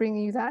hopefully we'll bring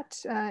you that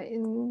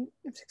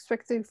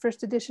expect the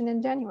first edition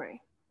in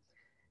January.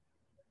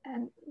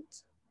 And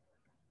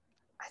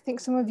I think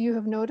some of you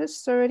have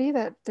noticed already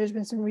that there's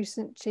been some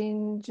recent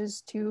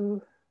changes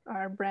to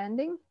our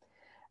branding.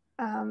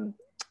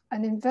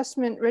 An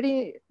investment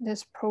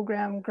readiness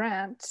program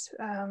grant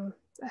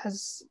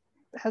has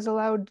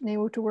allowed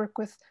Newo to work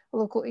with a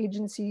local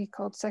agency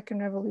called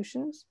Second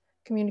Revolutions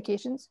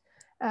Communications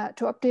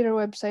to update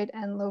our website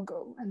and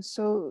logo. And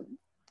so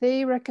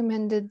they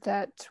recommended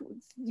that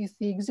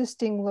the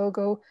existing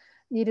logo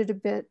needed a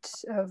bit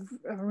of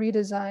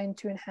redesign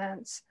to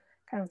enhance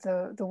kind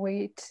of the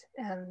weight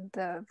and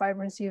the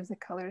vibrancy of the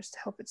colors to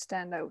help it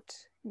stand out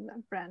in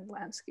the brand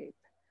landscape.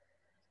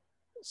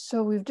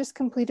 So we've just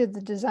completed the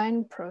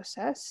design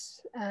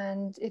process,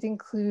 and it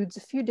includes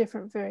a few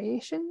different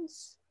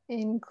variations,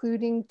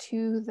 including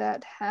 2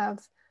 that have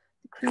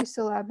the Cree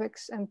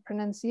syllabics and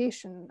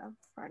pronunciation of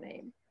our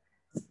name.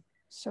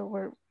 So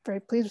we're very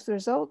pleased with the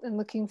result and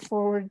looking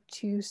forward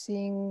to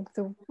seeing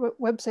the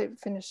website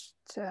finished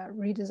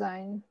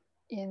redesign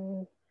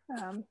in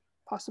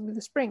possibly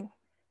the spring.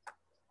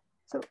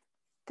 So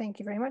thank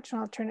you very much,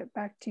 and I'll turn it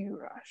back to you,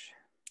 Raj.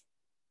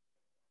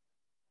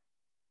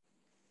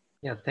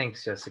 Yeah,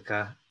 thanks,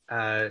 Jessica.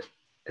 I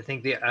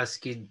think the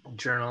ASCII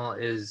Journal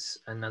is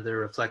another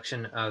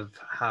reflection of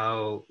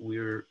how we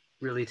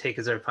really take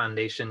as our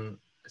foundation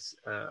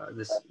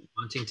this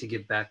wanting to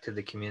give back to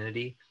the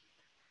community.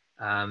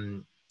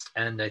 And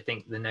I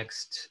think the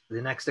next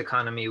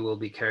economy will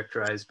be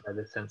characterized by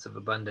the sense of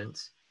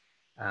abundance.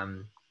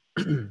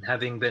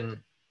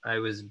 I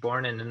was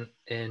born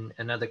in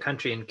another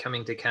country, and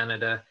coming to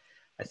Canada,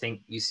 I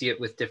think you see it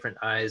with different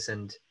eyes,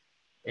 and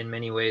in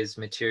many ways,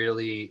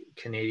 materially,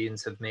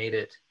 Canadians have made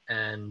it.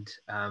 And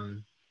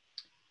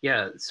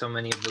yeah, so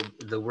many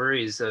of the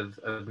worries of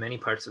many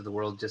parts of the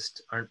world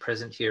just aren't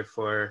present here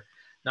for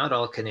not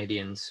all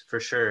Canadians, for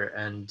sure,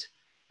 and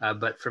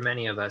but for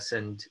many of us.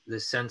 And the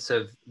sense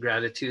of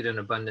gratitude and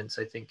abundance,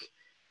 I think,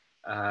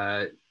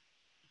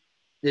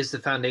 is the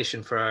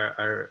foundation for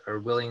our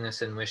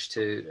willingness and wish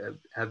to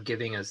have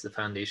giving as the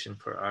foundation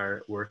for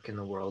our work in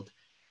the world.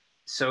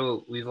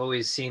 So we've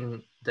always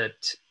seen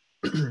that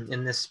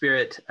in this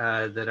spirit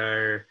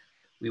that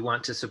we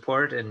want to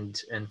support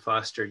and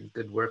foster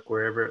good work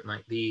wherever it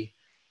might be.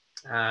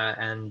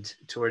 And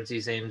towards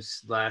these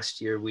aims,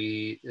 last year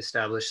we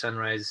established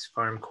Sunrise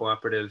Farm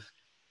Cooperative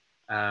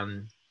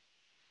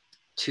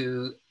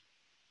to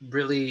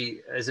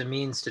really as a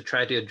means to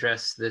try to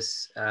address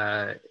this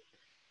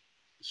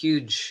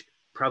huge,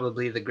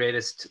 probably the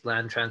greatest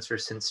land transfer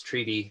since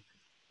treaty.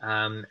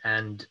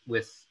 And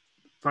with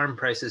farm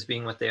prices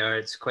being what they are,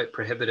 it's quite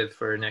prohibitive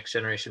for next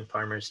generation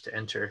farmers to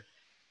enter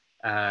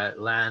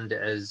land,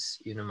 as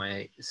you know,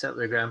 my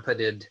settler grandpa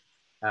did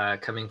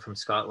coming from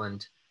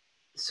Scotland.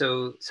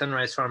 So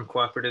Sunrise Farm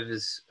Cooperative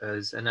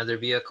is another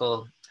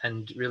vehicle,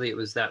 and really it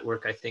was that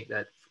work, I think,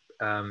 that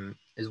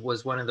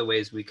was one of the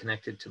ways we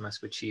connected to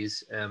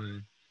Musquechee's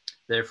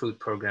their food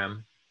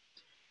program.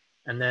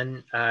 And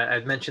then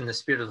I've mentioned the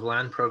Spirit of the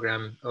Land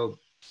program. Oh,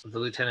 the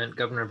Lieutenant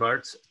Governor of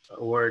Arts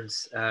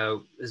Awards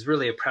is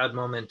really a proud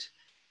moment.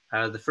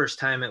 The first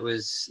time it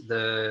was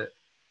the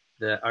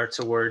Arts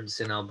Awards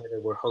in Alberta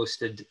were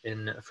hosted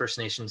in a First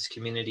Nations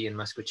community in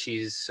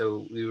Musquecheese.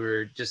 So we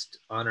were just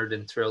honored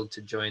and thrilled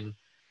to join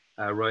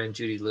Roy and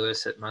Judy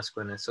Lewis at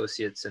Musqueam and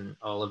Associates and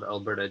all of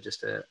Alberta.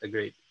 Just a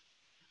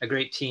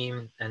great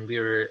team. And we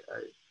were,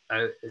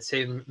 I'd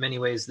say in many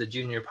ways, the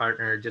junior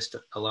partner just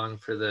along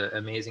for the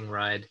amazing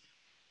ride.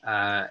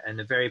 And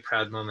a very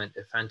proud moment,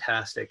 a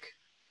fantastic,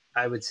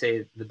 I would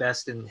say the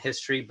best in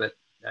history, but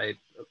I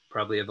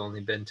probably have only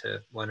been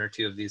to one or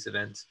two of these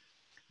events.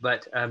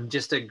 But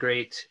just a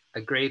great,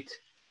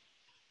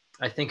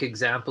 I think,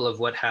 example of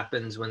what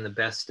happens when the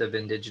best of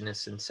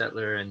Indigenous and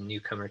settler and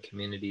newcomer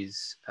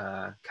communities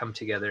come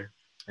together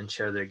and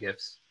share their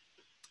gifts.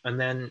 And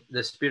then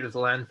the Spirit of the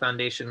Land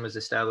Foundation was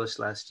established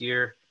last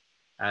year,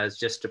 as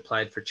just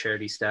applied for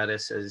charity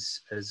status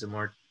as a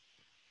more,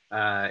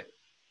 I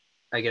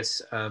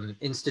guess,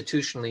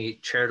 institutionally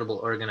charitable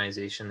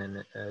organization,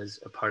 and as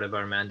a part of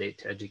our mandate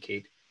to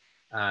educate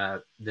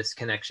this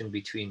connection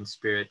between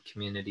spirit,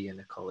 community, and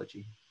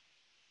ecology.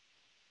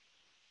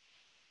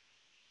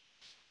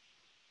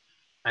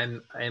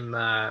 I'm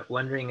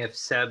wondering if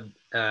Seb,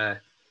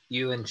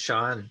 you and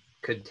Sean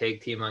could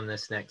tag team on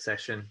this next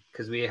session,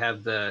 because we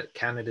have the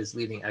Canada's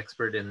leading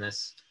expert in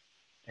this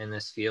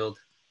field.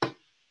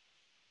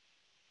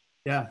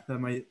 Yeah, that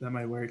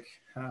might work.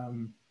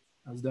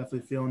 I was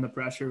definitely feeling the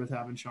pressure with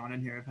having Sean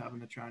in here of having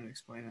to try and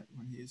explain it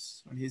when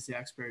he's the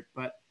expert.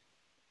 But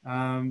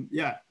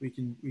yeah, we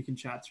can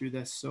chat through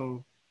this.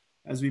 So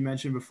as we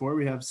mentioned before,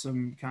 we have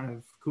some kind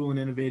of cool and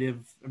innovative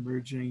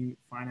emerging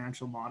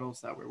financial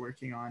models that we're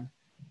working on.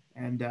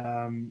 And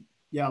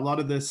yeah, a lot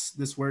of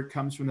this work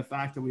comes from the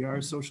fact that we are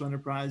a social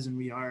enterprise and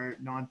we are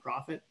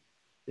nonprofit.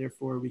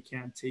 Therefore, we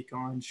can't take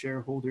on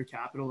shareholder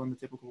capital in the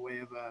typical way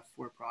of a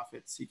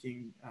for-profit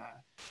seeking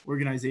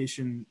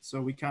organization.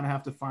 So we kind of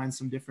have to find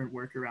some different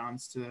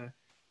workarounds to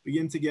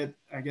begin to get,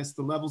 I guess,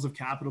 the levels of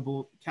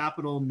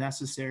capital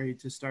necessary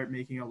to start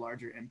making a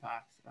larger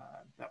impact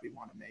that we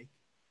want to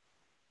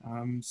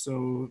make.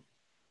 So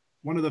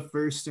one of the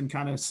first and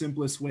kind of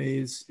simplest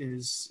ways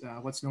is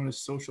what's known as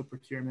social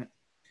procurement.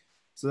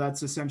 So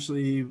that's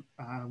essentially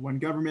when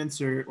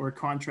governments or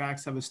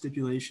contracts have a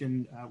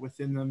stipulation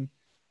within them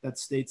that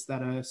states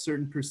that a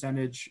certain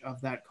percentage of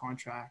that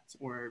contract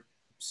or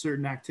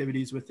certain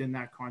activities within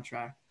that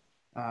contract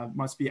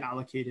must be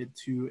allocated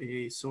to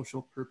a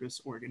social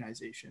purpose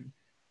organization.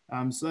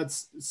 So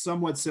that's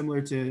somewhat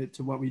similar to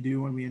what we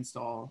do when we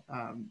install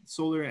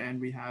solar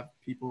and we have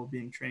people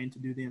being trained to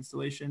do the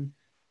installation.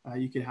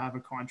 You could have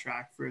a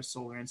contract for a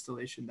solar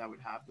installation that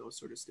would have those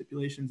sort of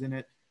stipulations in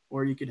it,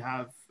 or you could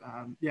have,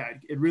 yeah,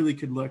 it really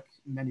could look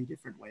many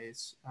different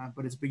ways,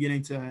 but it's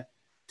beginning to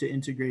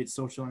integrate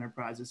social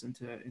enterprises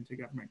into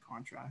government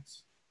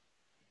contracts.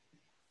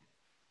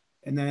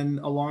 And then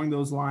along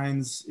those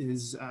lines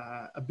is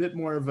a bit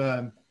more of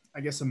a,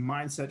 I guess, a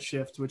mindset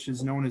shift, which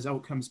is known as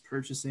outcomes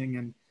purchasing.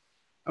 And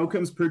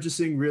outcomes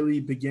purchasing really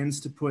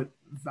begins to put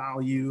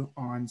value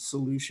on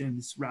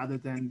solutions rather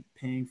than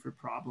paying for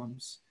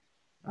problems.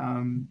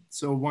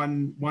 So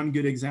one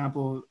good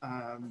example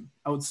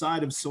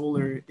outside of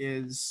solar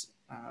is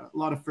a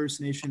lot of First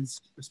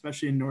Nations,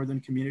 especially in northern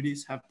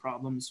communities, have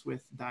problems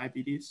with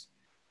diabetes,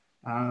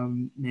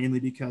 mainly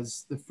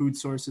because the food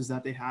sources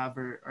that they have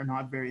are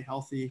not very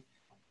healthy.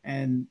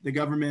 And the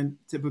government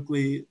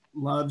typically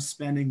loves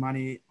spending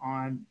money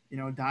on,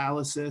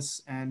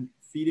 dialysis and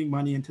feeding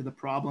money into the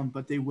problem,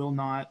 but they will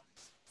not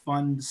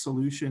fund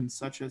solutions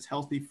such as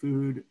healthy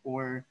food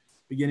or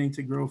beginning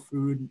to grow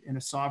food in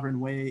a sovereign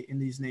way in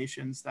these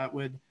nations that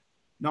would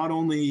not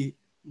only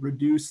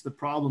reduce the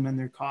problem and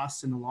their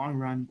costs in the long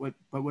run,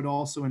 but would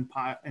also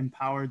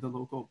empower the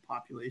local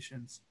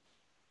populations.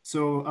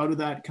 So out of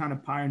that kind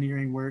of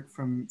pioneering work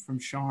from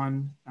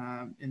Sean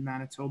in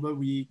Manitoba,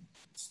 we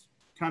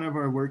kind of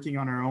are working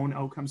on our own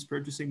outcomes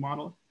purchasing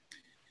model.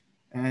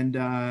 And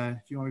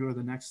if you want to go to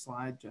the next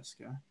slide,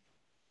 Jessica,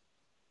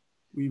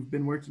 we've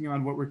been working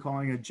on what we're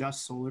calling a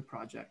Just Solar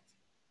project.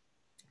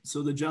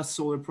 So the Just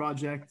Solar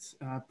project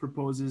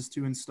proposes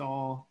to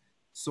install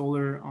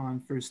solar on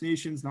First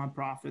Nations,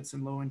 nonprofits,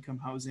 and low-income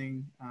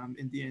housing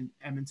in the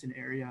Edmonton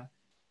area.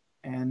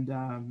 And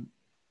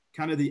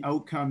kind of the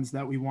outcomes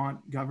that we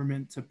want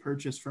government to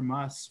purchase from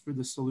us for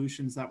the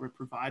solutions that we're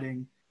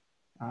providing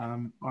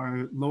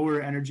are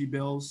lower energy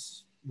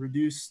bills,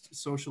 reduced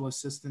social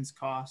assistance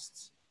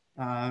costs,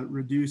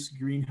 reduced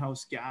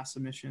greenhouse gas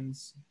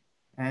emissions,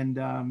 and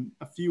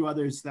a few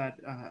others that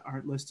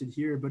aren't listed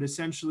here. But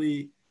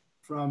essentially,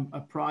 from a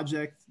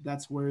project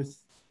that's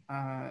worth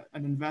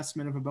an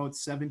investment of about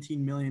 $17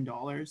 million,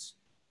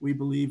 we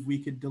believe we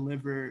could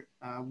deliver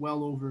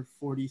well over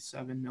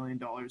 $47 million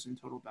in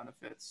total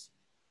benefits.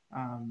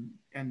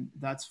 And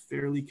that's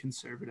fairly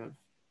conservative.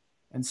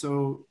 And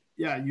so,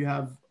 yeah, you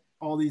have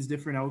all these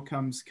different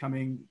outcomes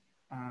coming,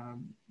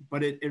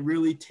 but it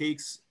really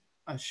takes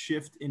a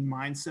shift in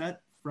mindset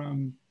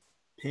from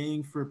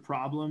paying for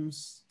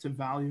problems to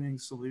valuing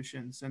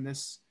solutions. And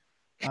this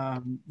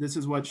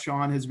is what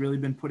Sean has really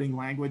been putting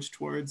language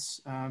towards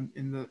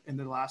in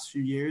the last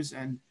few years.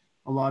 And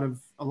a lot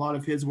of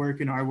his work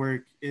and our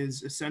work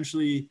is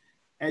essentially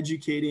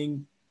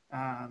educating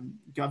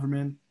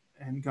government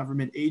and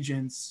government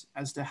agents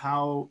as to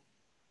how,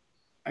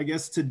 I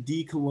guess, to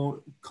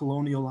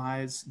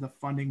decolonialize the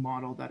funding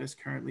model that is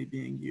currently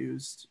being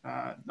used,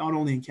 not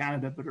only in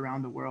Canada, but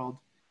around the world,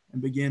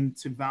 and begin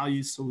to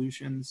value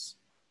solutions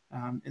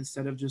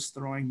instead of just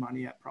throwing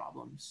money at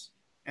problems.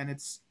 And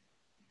it's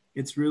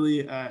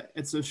really,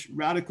 it's a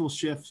radical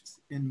shift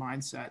in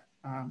mindset,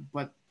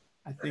 but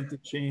I think the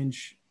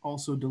change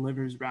also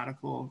delivers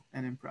radical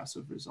and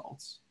impressive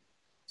results.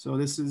 So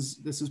this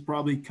is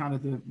probably kind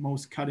of the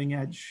most cutting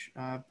edge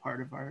part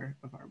of our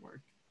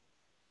work.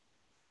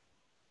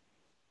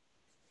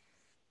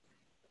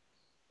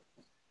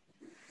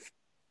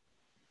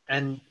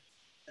 And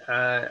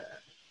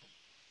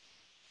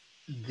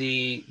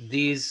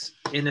these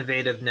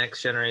innovative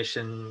next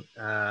generation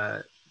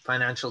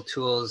financial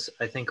tools,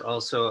 I think,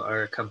 also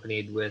are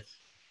accompanied with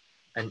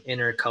an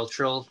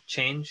intercultural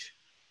change.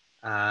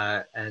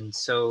 And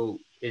so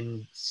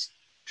in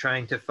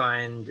trying to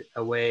find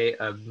a way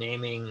of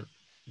naming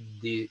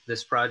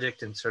this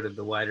project in sort of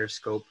the wider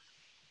scope,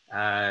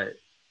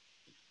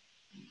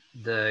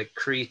 the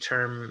Cree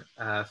term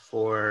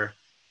for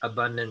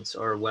abundance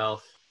or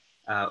wealth,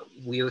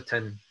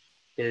 Wiotan,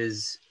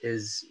 is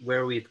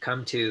where we've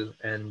come to.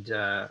 And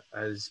I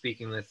was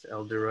speaking with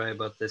Elder Roy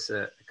about this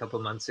a couple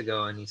months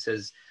ago, and he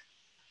said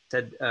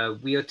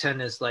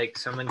Wiotan is like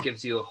someone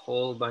gives you a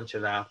whole bunch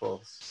of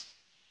apples,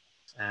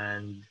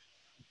 and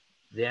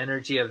the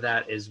energy of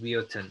that is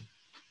Wiotan,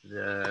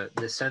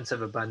 the sense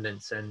of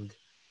abundance. And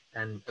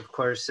of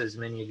course, as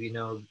many of you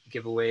know,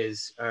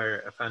 giveaways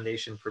are a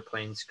foundation for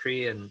Plains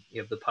Cree, and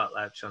you have the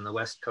potlatch on the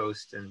West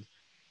Coast,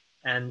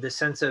 and the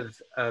sense of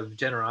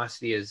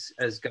generosity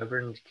has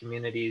governed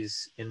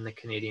communities in the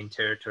Canadian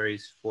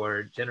territories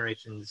for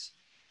generations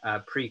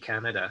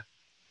pre-Canada.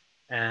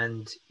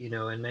 And, you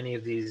know, in many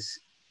of these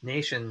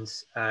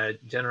nations,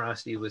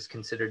 generosity was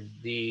considered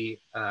the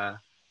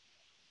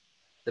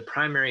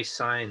primary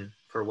sign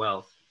for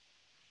wealth.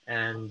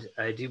 And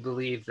I do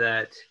believe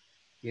that,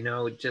 you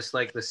know, just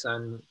like the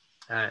sun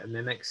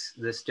mimics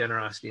this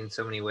generosity in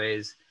so many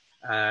ways,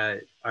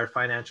 our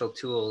financial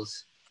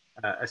tools,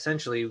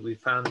 essentially, we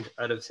found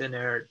out of thin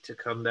air to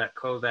combat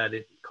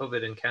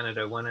COVID in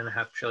Canada,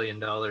 $1.5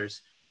 trillion.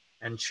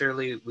 And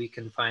surely we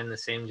can find the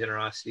same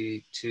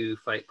generosity to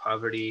fight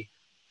poverty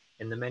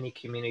in the many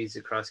communities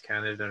across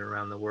Canada and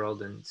around the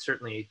world, and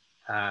certainly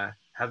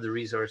have the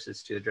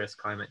resources to address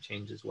climate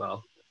change as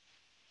well.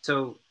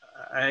 So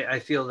I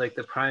feel like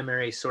the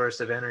primary source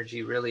of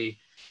energy really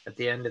at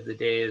the end of the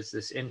day is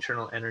this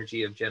internal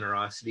energy of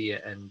generosity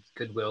and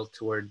goodwill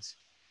towards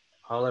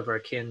all of our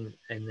kin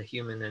in the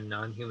human and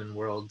non-human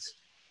worlds.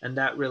 And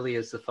that really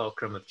is the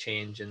fulcrum of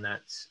change. And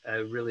that's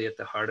really at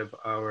the heart of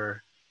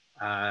our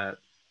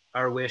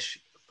wish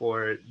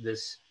for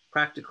this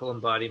practical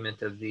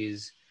embodiment of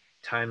these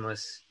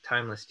timeless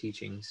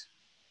teachings.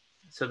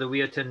 So the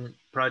Wiotan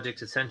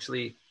project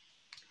essentially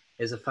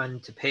is a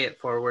fund to pay it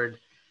forward.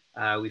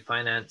 We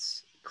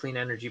finance clean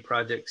energy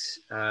projects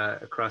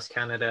across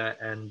Canada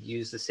and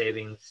use the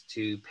savings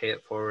to pay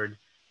it forward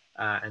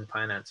and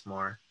finance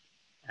more.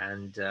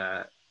 And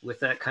with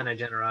that kind of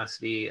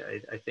generosity,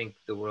 I think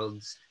the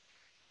world's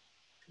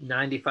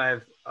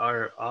 95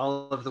 are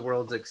all of the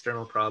world's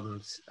external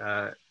problems,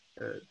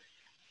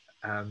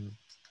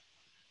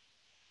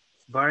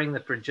 barring the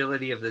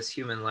fragility of this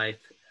human life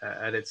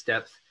at its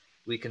depth,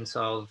 we can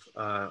solve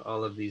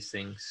all of these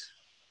things.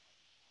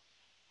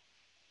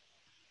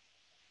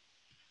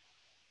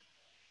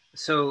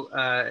 So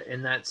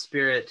in that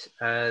spirit,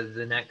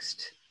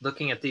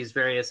 looking at these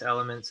various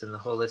elements and the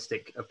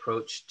holistic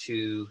approach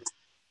to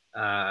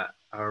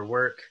our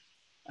work,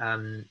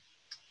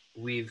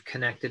 we've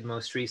connected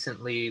most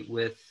recently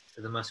with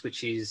the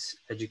Musqueam's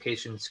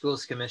Education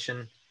Schools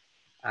Commission,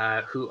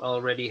 who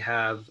already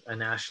have a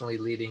nationally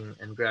leading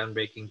and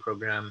groundbreaking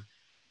program,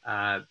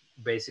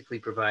 basically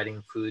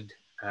providing food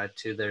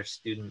to their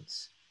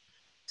students.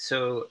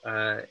 So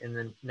in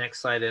the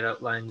next slide, it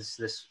outlines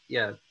this.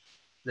 Yeah,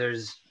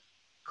 there's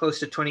close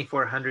to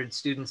 2,400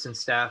 students and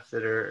staff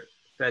that are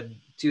fed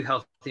 2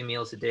 healthy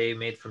meals a day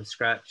made from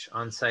scratch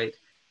on site.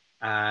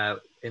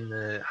 In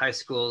the high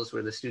schools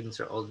where the students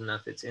are old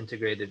enough, it's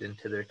integrated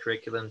into their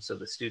curriculum, so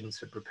the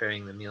students are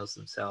preparing the meals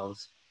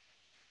themselves.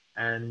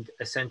 And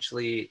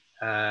essentially,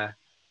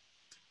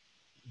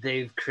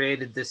 they've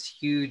created this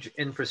huge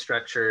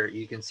infrastructure.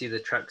 You can see the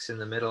trucks in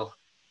the middle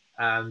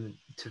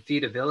to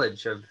feed a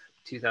village of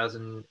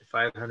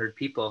 2,500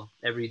 people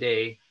every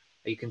day.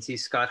 You can see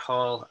Scott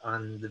Hall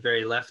on the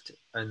very left,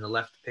 on the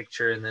left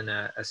picture, and then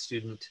a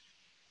student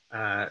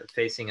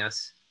facing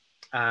us.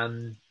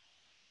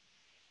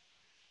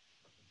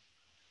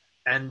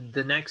 And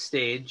the next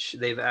stage,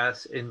 they've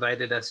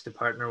invited us to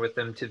partner with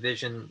them to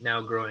vision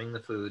now growing the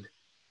food.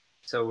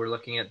 So we're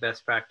looking at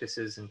best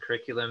practices and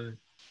curriculum,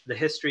 the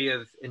history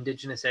of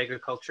Indigenous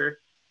agriculture,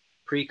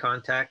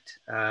 pre-contact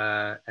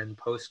and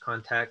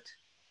post-contact,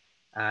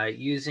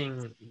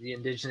 using the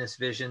Indigenous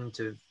vision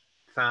to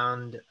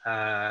found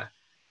a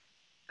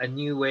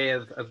new way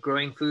of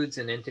growing foods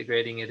and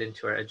integrating it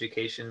into our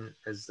education,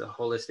 as the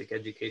holistic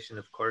education,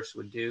 of course,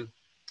 would do.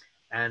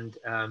 And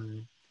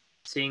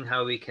seeing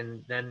how we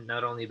can then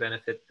not only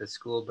benefit the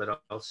school,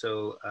 but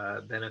also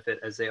benefit,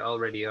 as they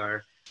already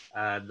are,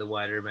 the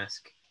wider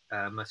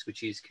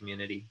Musqueamachie's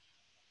community.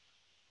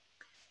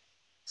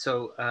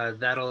 So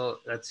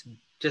that's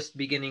just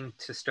beginning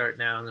to start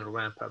now, and it'll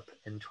ramp up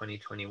in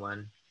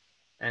 2021.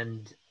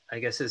 And I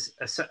guess as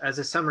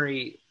a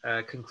summary,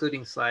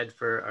 concluding slide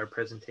for our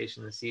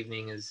presentation this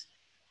evening is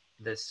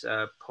this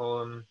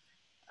poem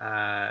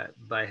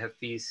by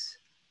Hafiz,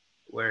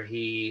 where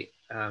he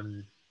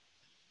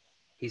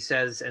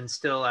says, "And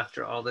still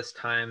after all this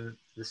time,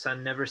 the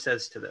sun never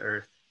says to the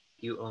earth,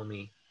 'You owe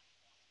me.'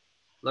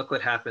 Look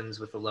what happens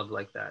with a love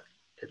like that.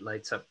 It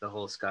lights up the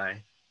whole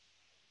sky."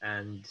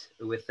 And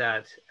with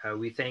that,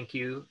 we thank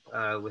you.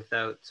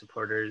 Without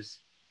supporters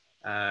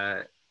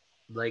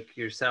like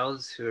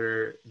yourselves who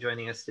are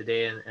joining us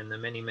today, and the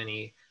many,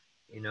 many,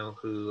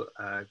 who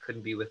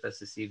couldn't be with us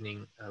this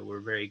evening,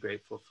 we're very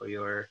grateful for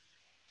your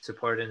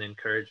support and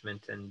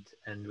encouragement.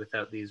 And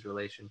without these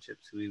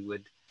relationships, we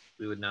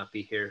would not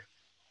be here.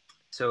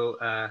 So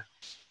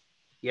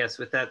yes,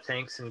 with that,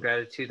 thanks and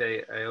gratitude,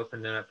 I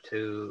opened it up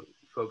to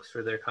folks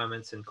for their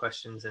comments and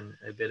questions and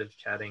a bit of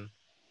chatting.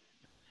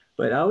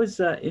 But I was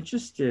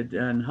interested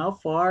in how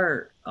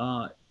far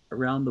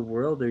around the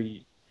world do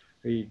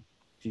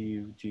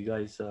you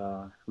guys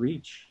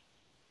reach?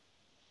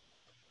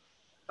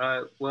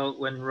 Well,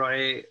 when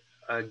Roy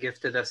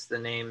gifted us the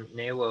name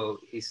Newo,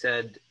 he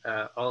said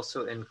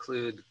also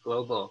include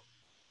global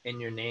in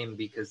your name,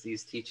 because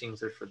these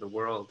teachings are for the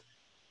world.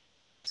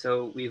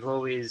 So we've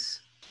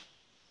always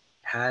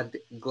had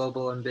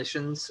global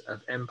ambitions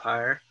of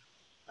empire,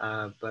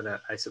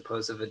 but I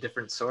suppose of a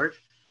different sort.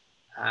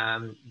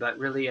 But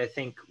really, I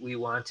think we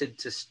wanted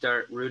to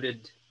start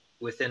rooted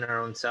within our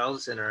own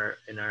selves, in our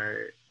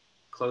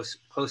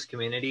close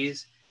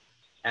communities,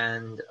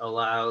 and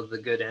allow the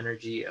good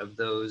energy of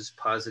those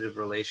positive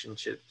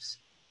relationships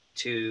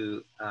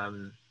to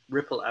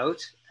ripple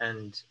out.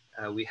 And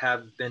we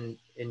have been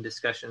in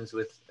discussions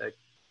with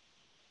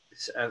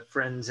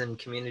friends and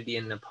community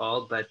in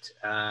Nepal, but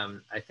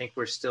I think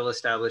we're still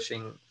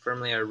establishing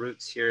firmly our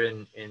roots here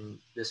in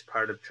this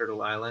part of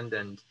Turtle Island.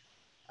 And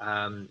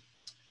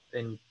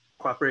in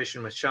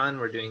cooperation with Sean,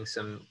 we're doing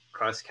some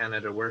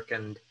cross-Canada work,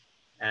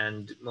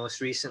 and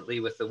most recently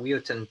with the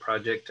Wiotan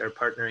project, are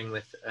partnering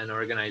with an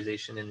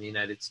organization in the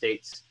United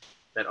States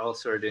that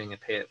also are doing a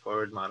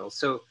pay-it-forward model.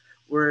 So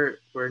we're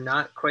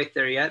not quite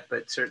there yet,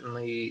 but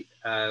certainly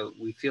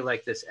we feel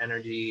like this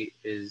energy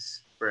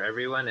is for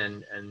everyone,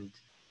 and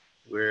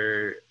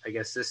I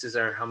guess this is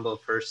our humble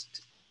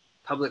first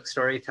public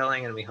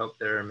storytelling, and we hope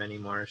there are many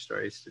more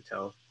stories to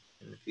tell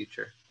in the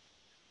future.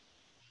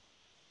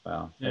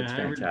 Wow, that's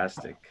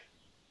fantastic.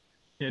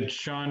 It's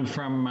Sean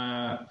from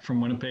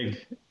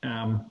Winnipeg.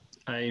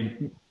 I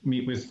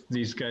meet with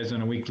these guys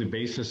on a weekly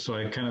basis, so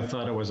I kind of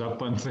thought I was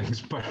up on things,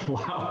 but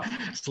wow,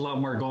 it's a lot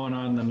more going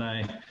on than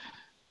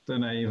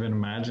I even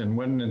imagined.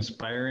 What an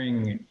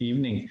inspiring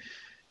evening.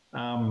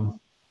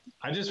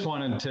 I just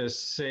wanted to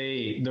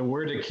say the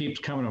word that keeps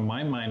coming to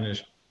my mind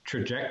is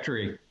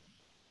trajectory.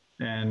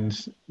 And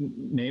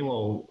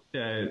Newo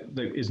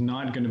is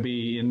not going to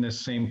be in the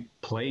same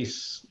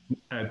place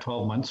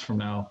 12 months from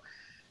now.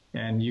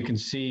 And you can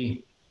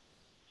see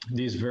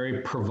these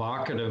very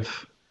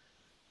provocative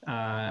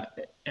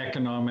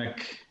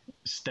economic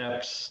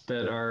steps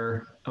that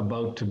are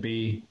about to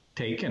be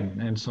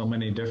taken in so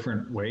many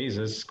different ways.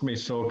 It's going to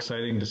be so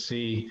exciting to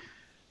see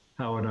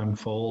how it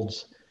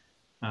unfolds.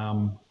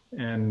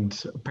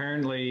 And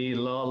apparently,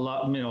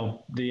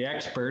 the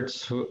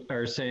experts who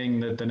are saying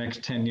that the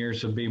next 10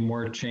 years will be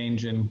more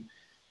change in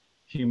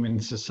human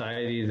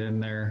society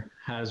than there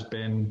has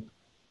been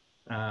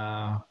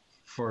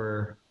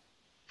for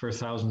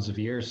thousands of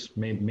years,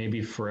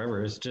 maybe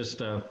forever. It's just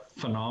a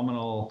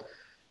phenomenal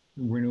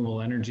renewable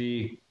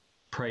energy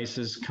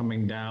prices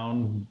coming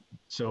down.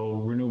 So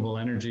renewable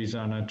energy is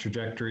on a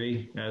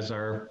trajectory, as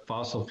are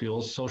fossil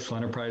fuels, social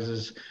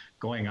enterprises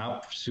going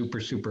up super,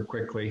 super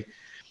quickly.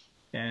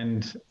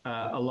 And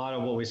a lot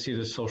of what we see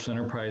the social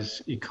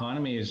enterprise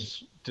economy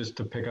is, just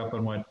to pick up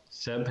on what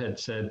Seb had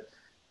said,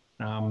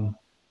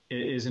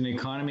 is an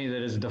economy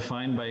that is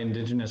defined by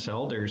Indigenous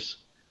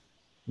elders,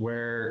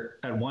 where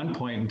at one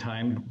point in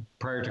time,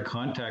 prior to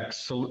contact,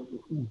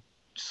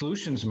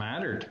 solutions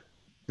mattered.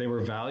 They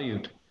were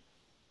valued.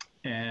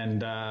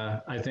 And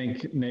I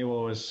think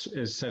Newo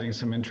is setting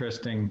some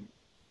interesting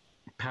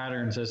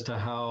patterns as to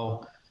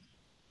how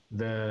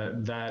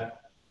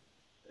that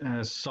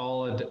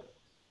solid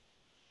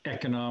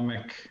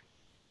economic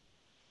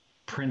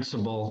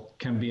principle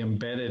can be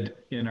embedded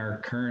in our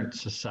current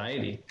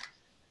society,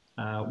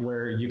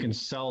 where you can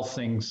sell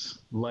things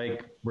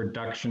like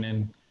reduction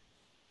in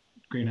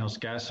greenhouse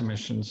gas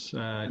emissions.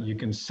 You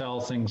can sell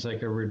things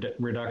like a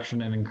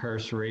reduction in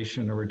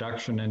incarceration, a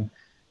reduction in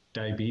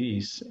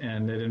diabetes,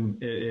 and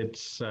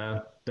it's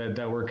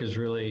that work is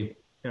really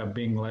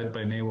being led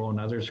by Newo and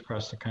others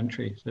across the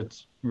country.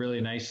 It's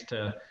really nice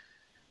to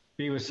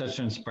be with such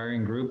an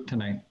inspiring group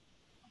tonight.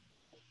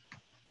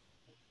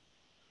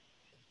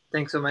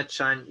 Thanks so much,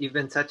 Sean. You've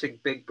been such a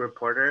big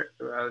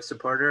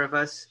supporter of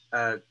us.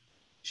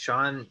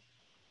 Sean,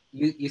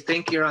 you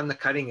think you're on the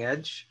cutting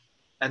edge,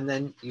 and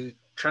then you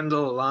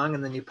trundle along,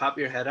 and then you pop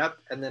your head up,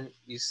 and then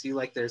you see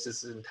like there's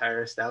this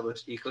entire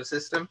established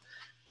ecosystem.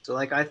 So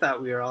like I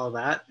thought we were all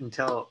that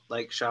until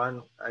like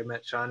I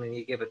met Sean and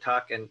he gave a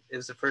talk, and it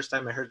was the first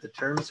time I heard the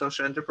term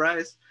social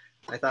enterprise.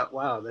 I thought,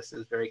 wow, this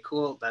is very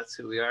cool. That's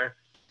who we are.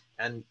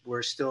 And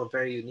we're still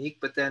very unique,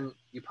 but then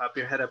you pop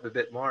your head up a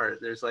bit more.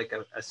 There's like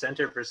a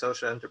Center for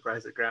Social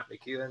Enterprise at Grant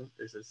MacEwan.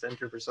 There's a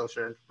Center for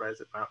Social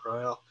Enterprise at Mount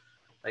Royal.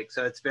 Like,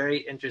 so it's very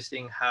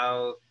interesting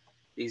how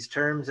these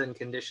terms and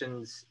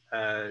conditions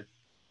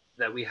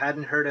that we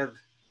hadn't heard of,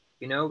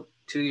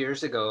 2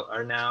 years ago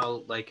are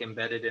now like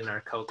embedded in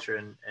our culture,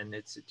 and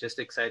it's just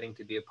exciting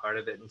to be a part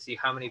of it and see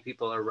how many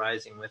people are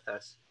rising with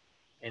us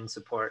in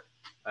support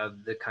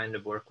of the kind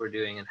of work we're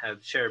doing and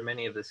share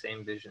many of the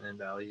same vision and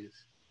values.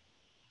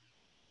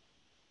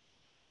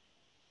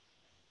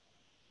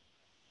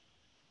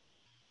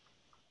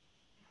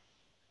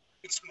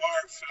 It's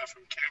Marv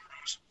from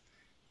Camrose.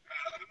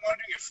 I'm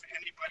wondering if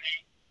anybody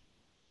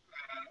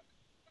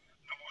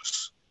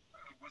knows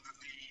whether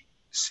the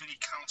city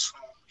council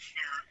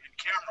here in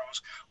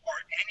Camrose or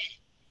any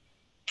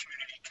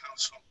community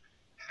council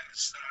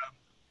has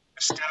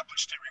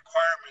established a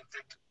requirement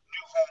that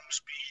new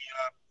homes be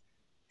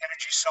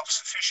energy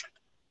self-sufficient.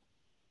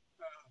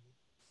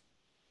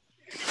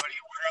 Anybody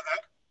aware of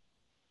that?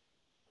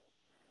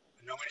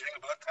 Know anything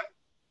about that?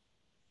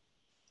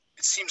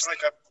 It seems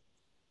like a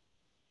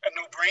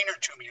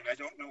no-brainer to me, and I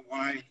don't know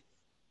why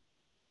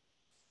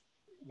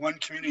one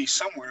community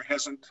somewhere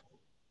hasn't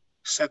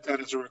set that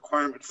as a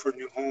requirement for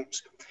new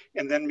homes,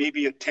 and then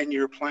maybe a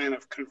 10-year plan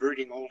of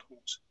converting old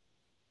homes.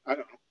 I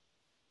don't know.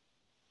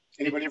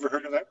 Anybody ever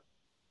heard of that?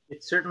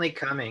 It's certainly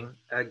coming.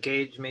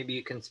 Gage, maybe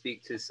you can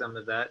speak to some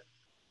of that.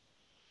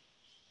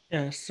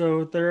 Yeah,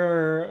 so there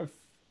are,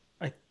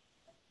 I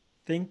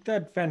think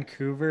that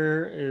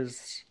Vancouver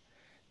is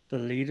the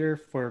leader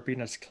for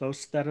being as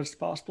close to that as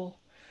possible.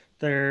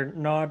 They're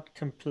not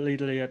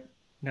completely at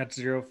net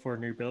zero for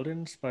new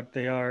buildings, but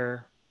they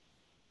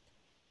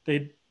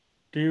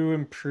do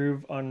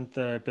improve on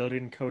the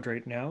building code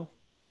right now.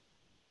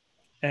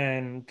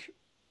 And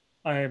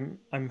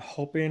I'm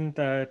hoping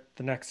that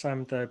the next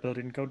time the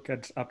building code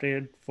gets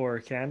updated for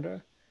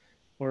Canada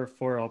or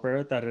for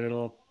Alberta, that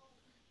it'll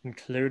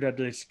include at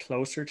least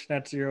closer to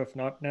net zero, if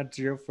not net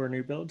zero for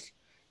new builds,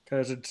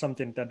 because it's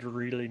something that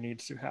really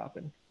needs to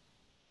happen.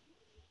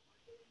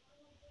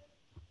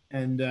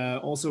 And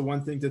also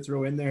one thing to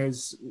throw in there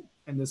is,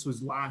 and this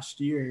was last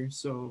year,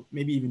 so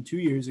maybe even 2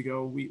 years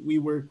ago, we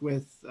work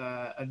with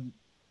a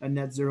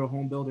net zero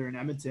home builder in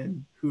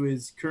Edmonton who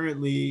is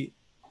currently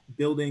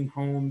building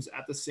homes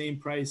at the same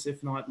price,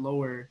 if not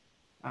lower,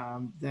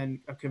 than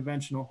a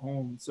conventional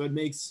home. So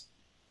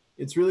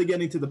it's really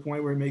getting to the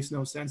point where it makes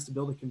no sense to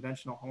build a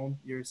conventional home.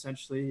 You're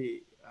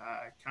essentially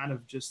kind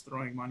of just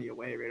throwing money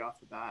away right off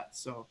the bat.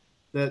 So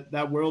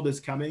that world is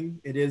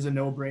coming. It is a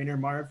no-brainer,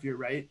 Marv. You're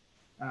right.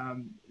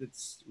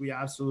 We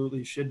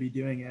absolutely should be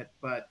doing it,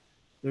 but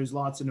there's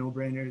lots of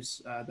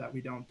no-brainers that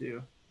we don't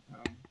do.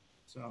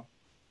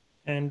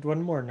 And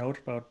one more note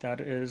about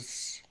that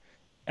is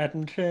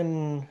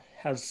Edmonton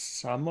has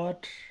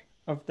somewhat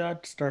of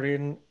that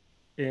starting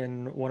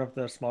in one of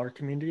the smaller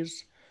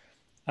communities.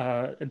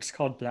 It's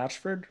called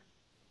Blatchford,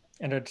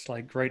 and it's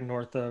like right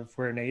north of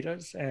where Nate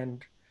is,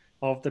 and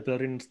all of the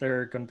buildings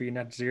there are going to be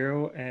net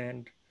zero,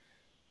 and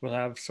we'll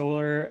have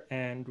solar,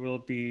 and we'll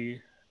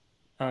be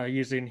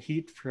using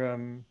heat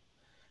from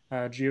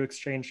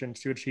geo-exchange and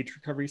sewage heat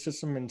recovery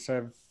system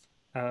instead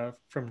of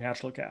from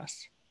natural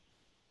gas.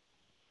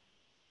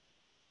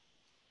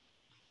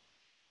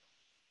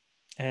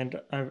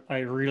 And I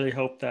really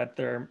hope that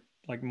there are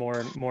like more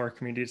and more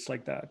communities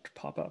like that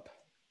pop up.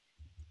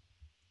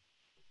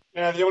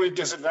 Yeah, the only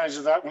disadvantage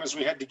of that one is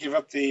we had to give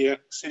up the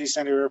city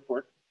center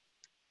airport.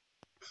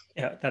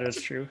 Yeah, that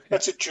is true.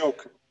 That's a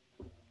joke.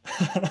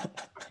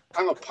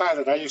 I'm a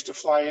pilot. I used to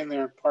fly in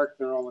there and park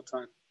there all the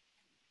time.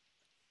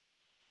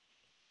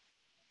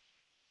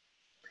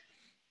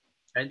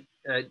 And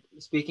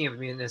speaking of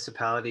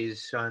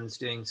municipalities, Sean's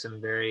doing some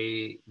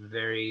very,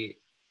 very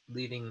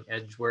leading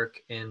edge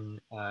work in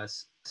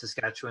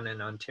Saskatchewan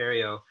and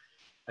Ontario,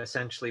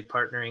 essentially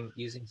partnering,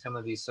 using some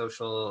of these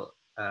social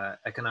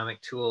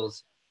economic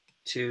tools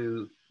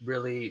to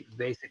really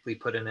basically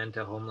put an end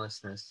to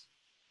homelessness.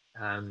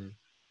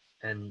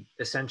 And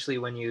essentially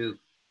when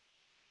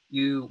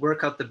you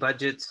work out the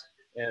budgets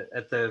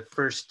at the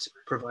first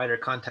provider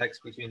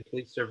context between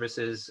police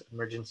services,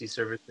 emergency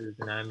services,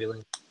 and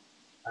ambulance,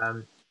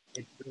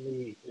 it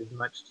really is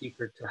much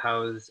cheaper to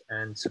house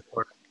and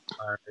support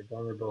our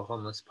vulnerable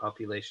homeless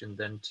population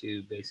than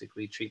to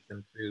basically treat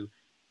them through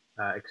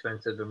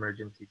expensive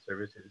emergency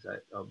services,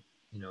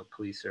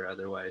 police or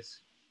otherwise.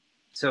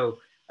 So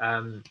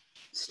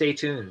stay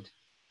tuned.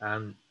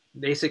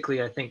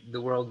 Basically, I think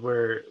the world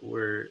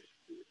we're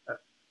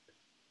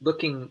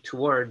looking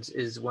towards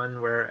is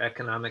one where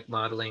economic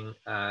modeling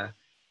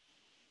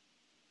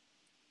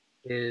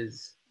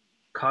is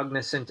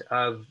cognizant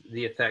of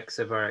the effects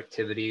of our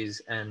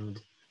activities and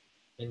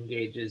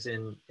engages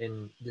in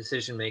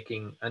decision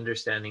making,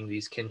 understanding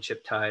these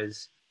kinship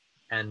ties,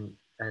 and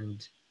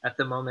at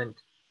the moment,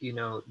 you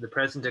know, the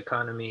present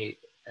economy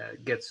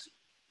gets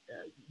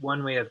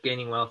one way of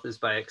gaining wealth is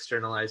by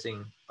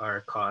externalizing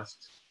our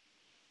costs,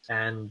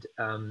 and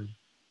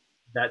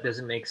that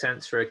doesn't make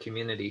sense for a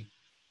community.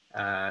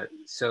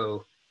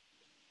 So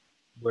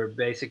we're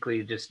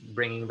basically just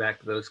bringing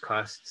back those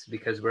costs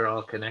because we're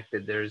all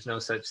connected. There is no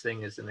such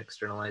thing as an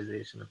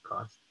externalization of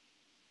cost.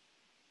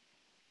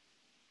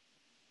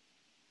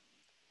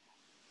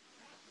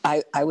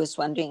 I was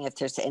wondering if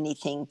there's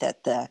anything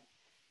that the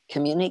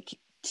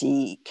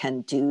community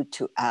can do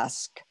to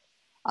ask,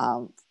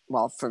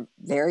 well, for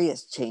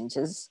various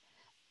changes,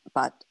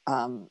 but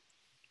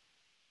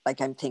like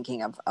I'm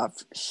thinking of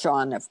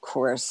Sean, of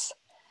course,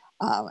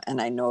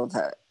 and I know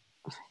the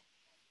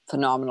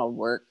phenomenal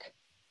work.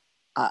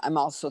 I'm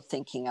also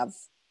thinking of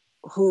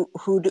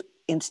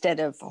instead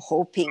of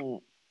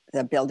hoping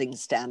the building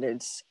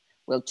standards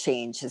will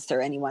change, is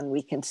there anyone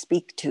we can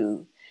speak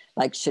to?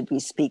 Like, should we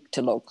speak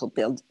to local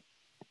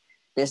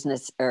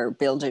business or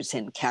builders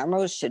in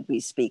Camrose? Should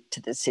we speak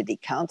to the city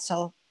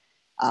council?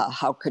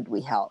 How could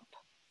we help?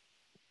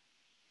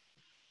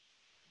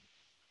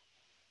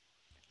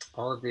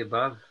 All of the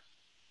above.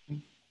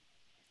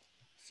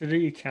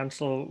 City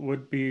council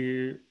would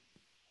be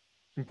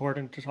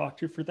important to talk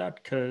to for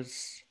that,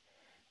 because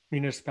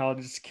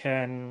municipalities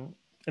can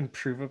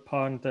improve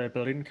upon the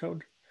building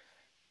code.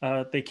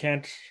 They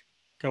can't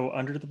go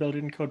under the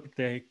building code, but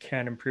they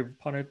can improve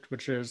upon it,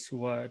 which is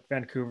what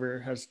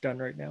Vancouver has done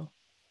right now.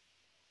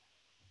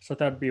 So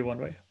that'd be one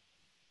way.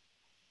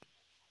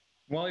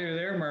 While you're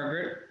there,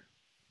 Margaret,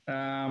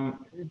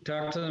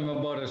 talk to them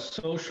about a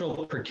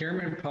social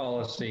procurement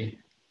policy.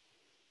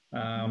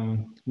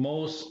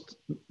 Most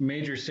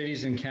major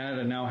cities in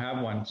Canada now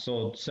have one.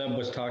 So Seb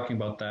was talking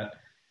about that,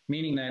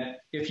 meaning that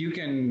if you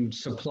can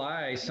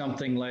supply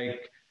something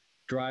like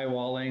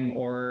drywalling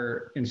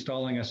or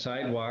installing a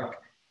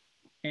sidewalk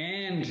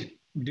and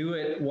do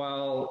it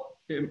while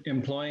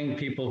employing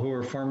people who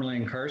are formerly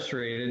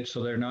incarcerated,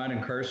 so they're not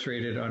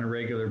incarcerated on a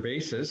regular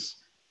basis,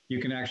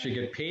 you can actually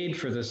get paid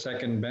for the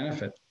second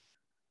benefit.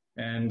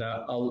 And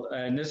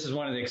this is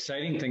one of the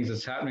exciting things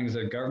that's happening, is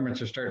that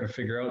governments are starting to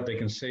figure out they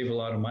can save a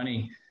lot of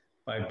money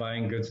by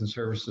buying goods and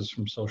services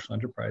from social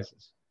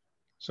enterprises.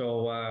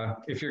 So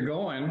if you're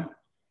going,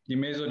 you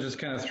may as well just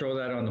kind of throw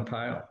that on the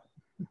pile.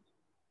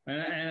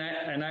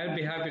 And I'd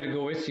be happy to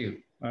go with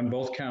you on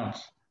both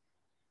counts.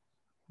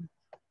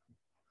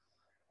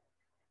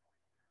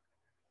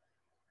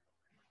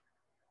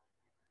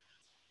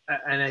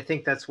 And I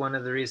think that's one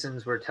of the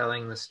reasons we're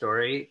telling the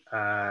story,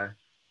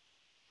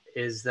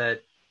 is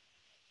that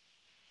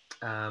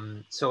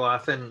so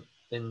often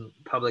in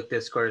public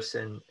discourse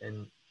and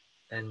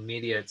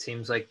media, it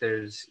seems like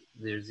there's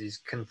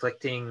these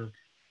conflicting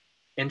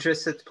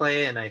interests at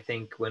play. And I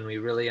think when we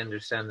really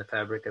understand the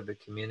fabric of the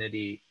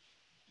community,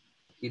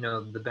 you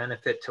know, the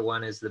benefit to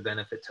one is the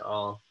benefit to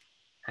all.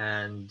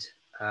 And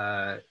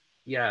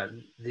yeah,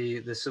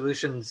 the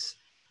solutions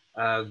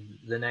of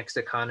the next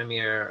economy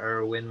are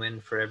a win-win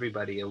for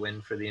everybody, a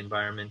win for the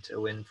environment, a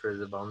win for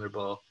the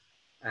vulnerable,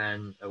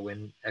 and a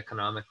win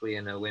economically,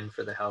 and a win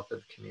for the health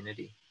of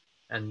community.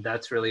 And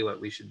that's really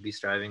what we should be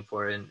striving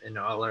for in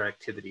all our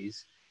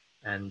activities.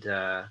 And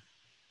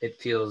it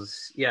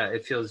feels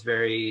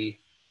very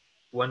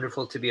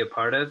wonderful to be a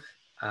part of.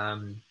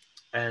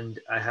 And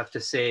I have to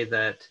say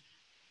that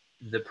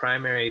the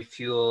primary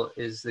fuel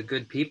is the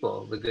good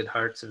people, the good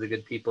hearts of the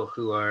good people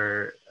who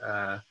are,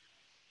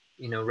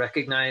 you know,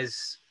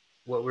 recognize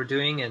what we're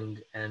doing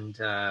and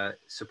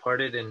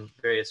support it in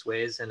various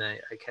ways. And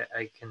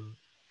I can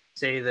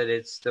say that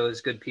it's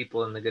those good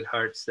people and the good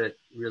hearts that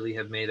really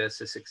have made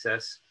us a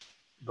success,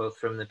 both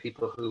from the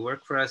people who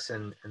work for us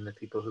and the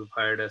people who've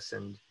hired us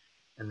and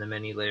the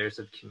many layers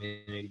of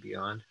community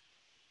beyond.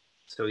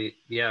 So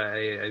yeah,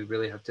 I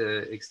really have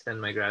to extend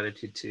my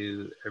gratitude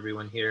to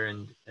everyone here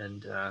and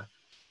the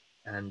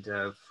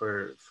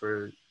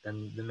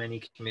many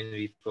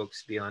community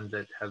folks beyond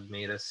that have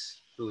made us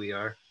who we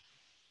are.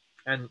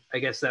 And I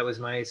guess that was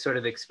my sort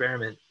of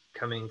experiment,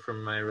 coming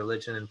from my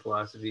religion and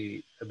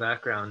philosophy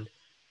background,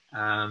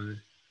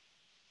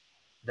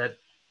 that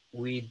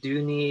we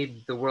do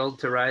need the world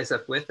to rise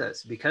up with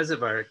us because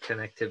of our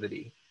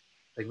connectivity.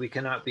 Like, we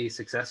cannot be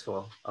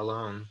successful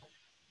alone.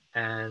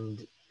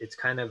 And it's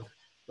kind of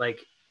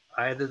like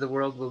either the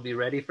world will be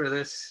ready for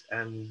this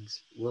and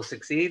we'll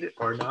succeed,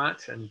 or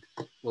not, and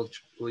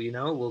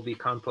we'll be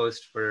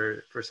compost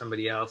for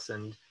somebody else.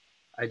 And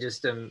I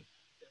just am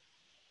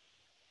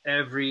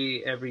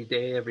every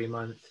day, every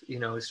month, you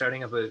know,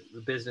 starting up a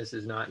business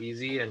is not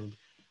easy. And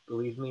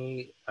believe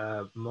me,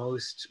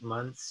 most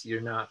months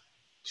you're not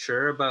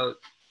sure about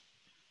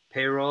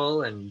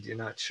payroll and you're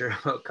not sure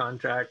about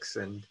contracts,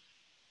 and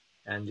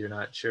and you're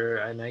not sure.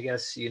 And I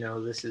guess, you know,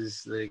 this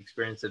is the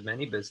experience of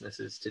many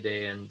businesses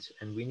today, and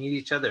we need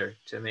each other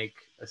to make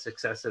a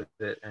success of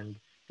it. And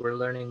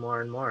we're learning more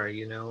and more,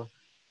 you know.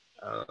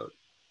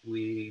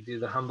 We do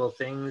the humble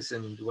things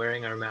and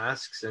wearing our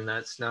masks, and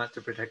that's not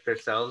to protect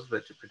ourselves,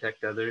 but to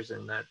protect others.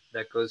 And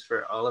that goes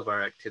for all of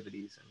our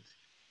activities.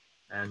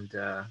 And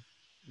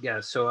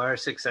yeah, so our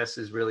success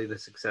is really the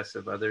success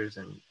of others,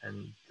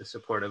 and the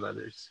support of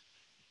others.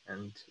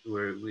 And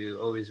we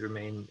always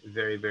remain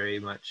very, very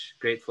much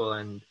grateful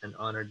and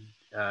honored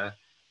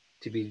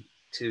to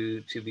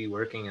be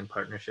working in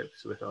partnerships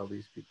with all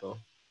these people.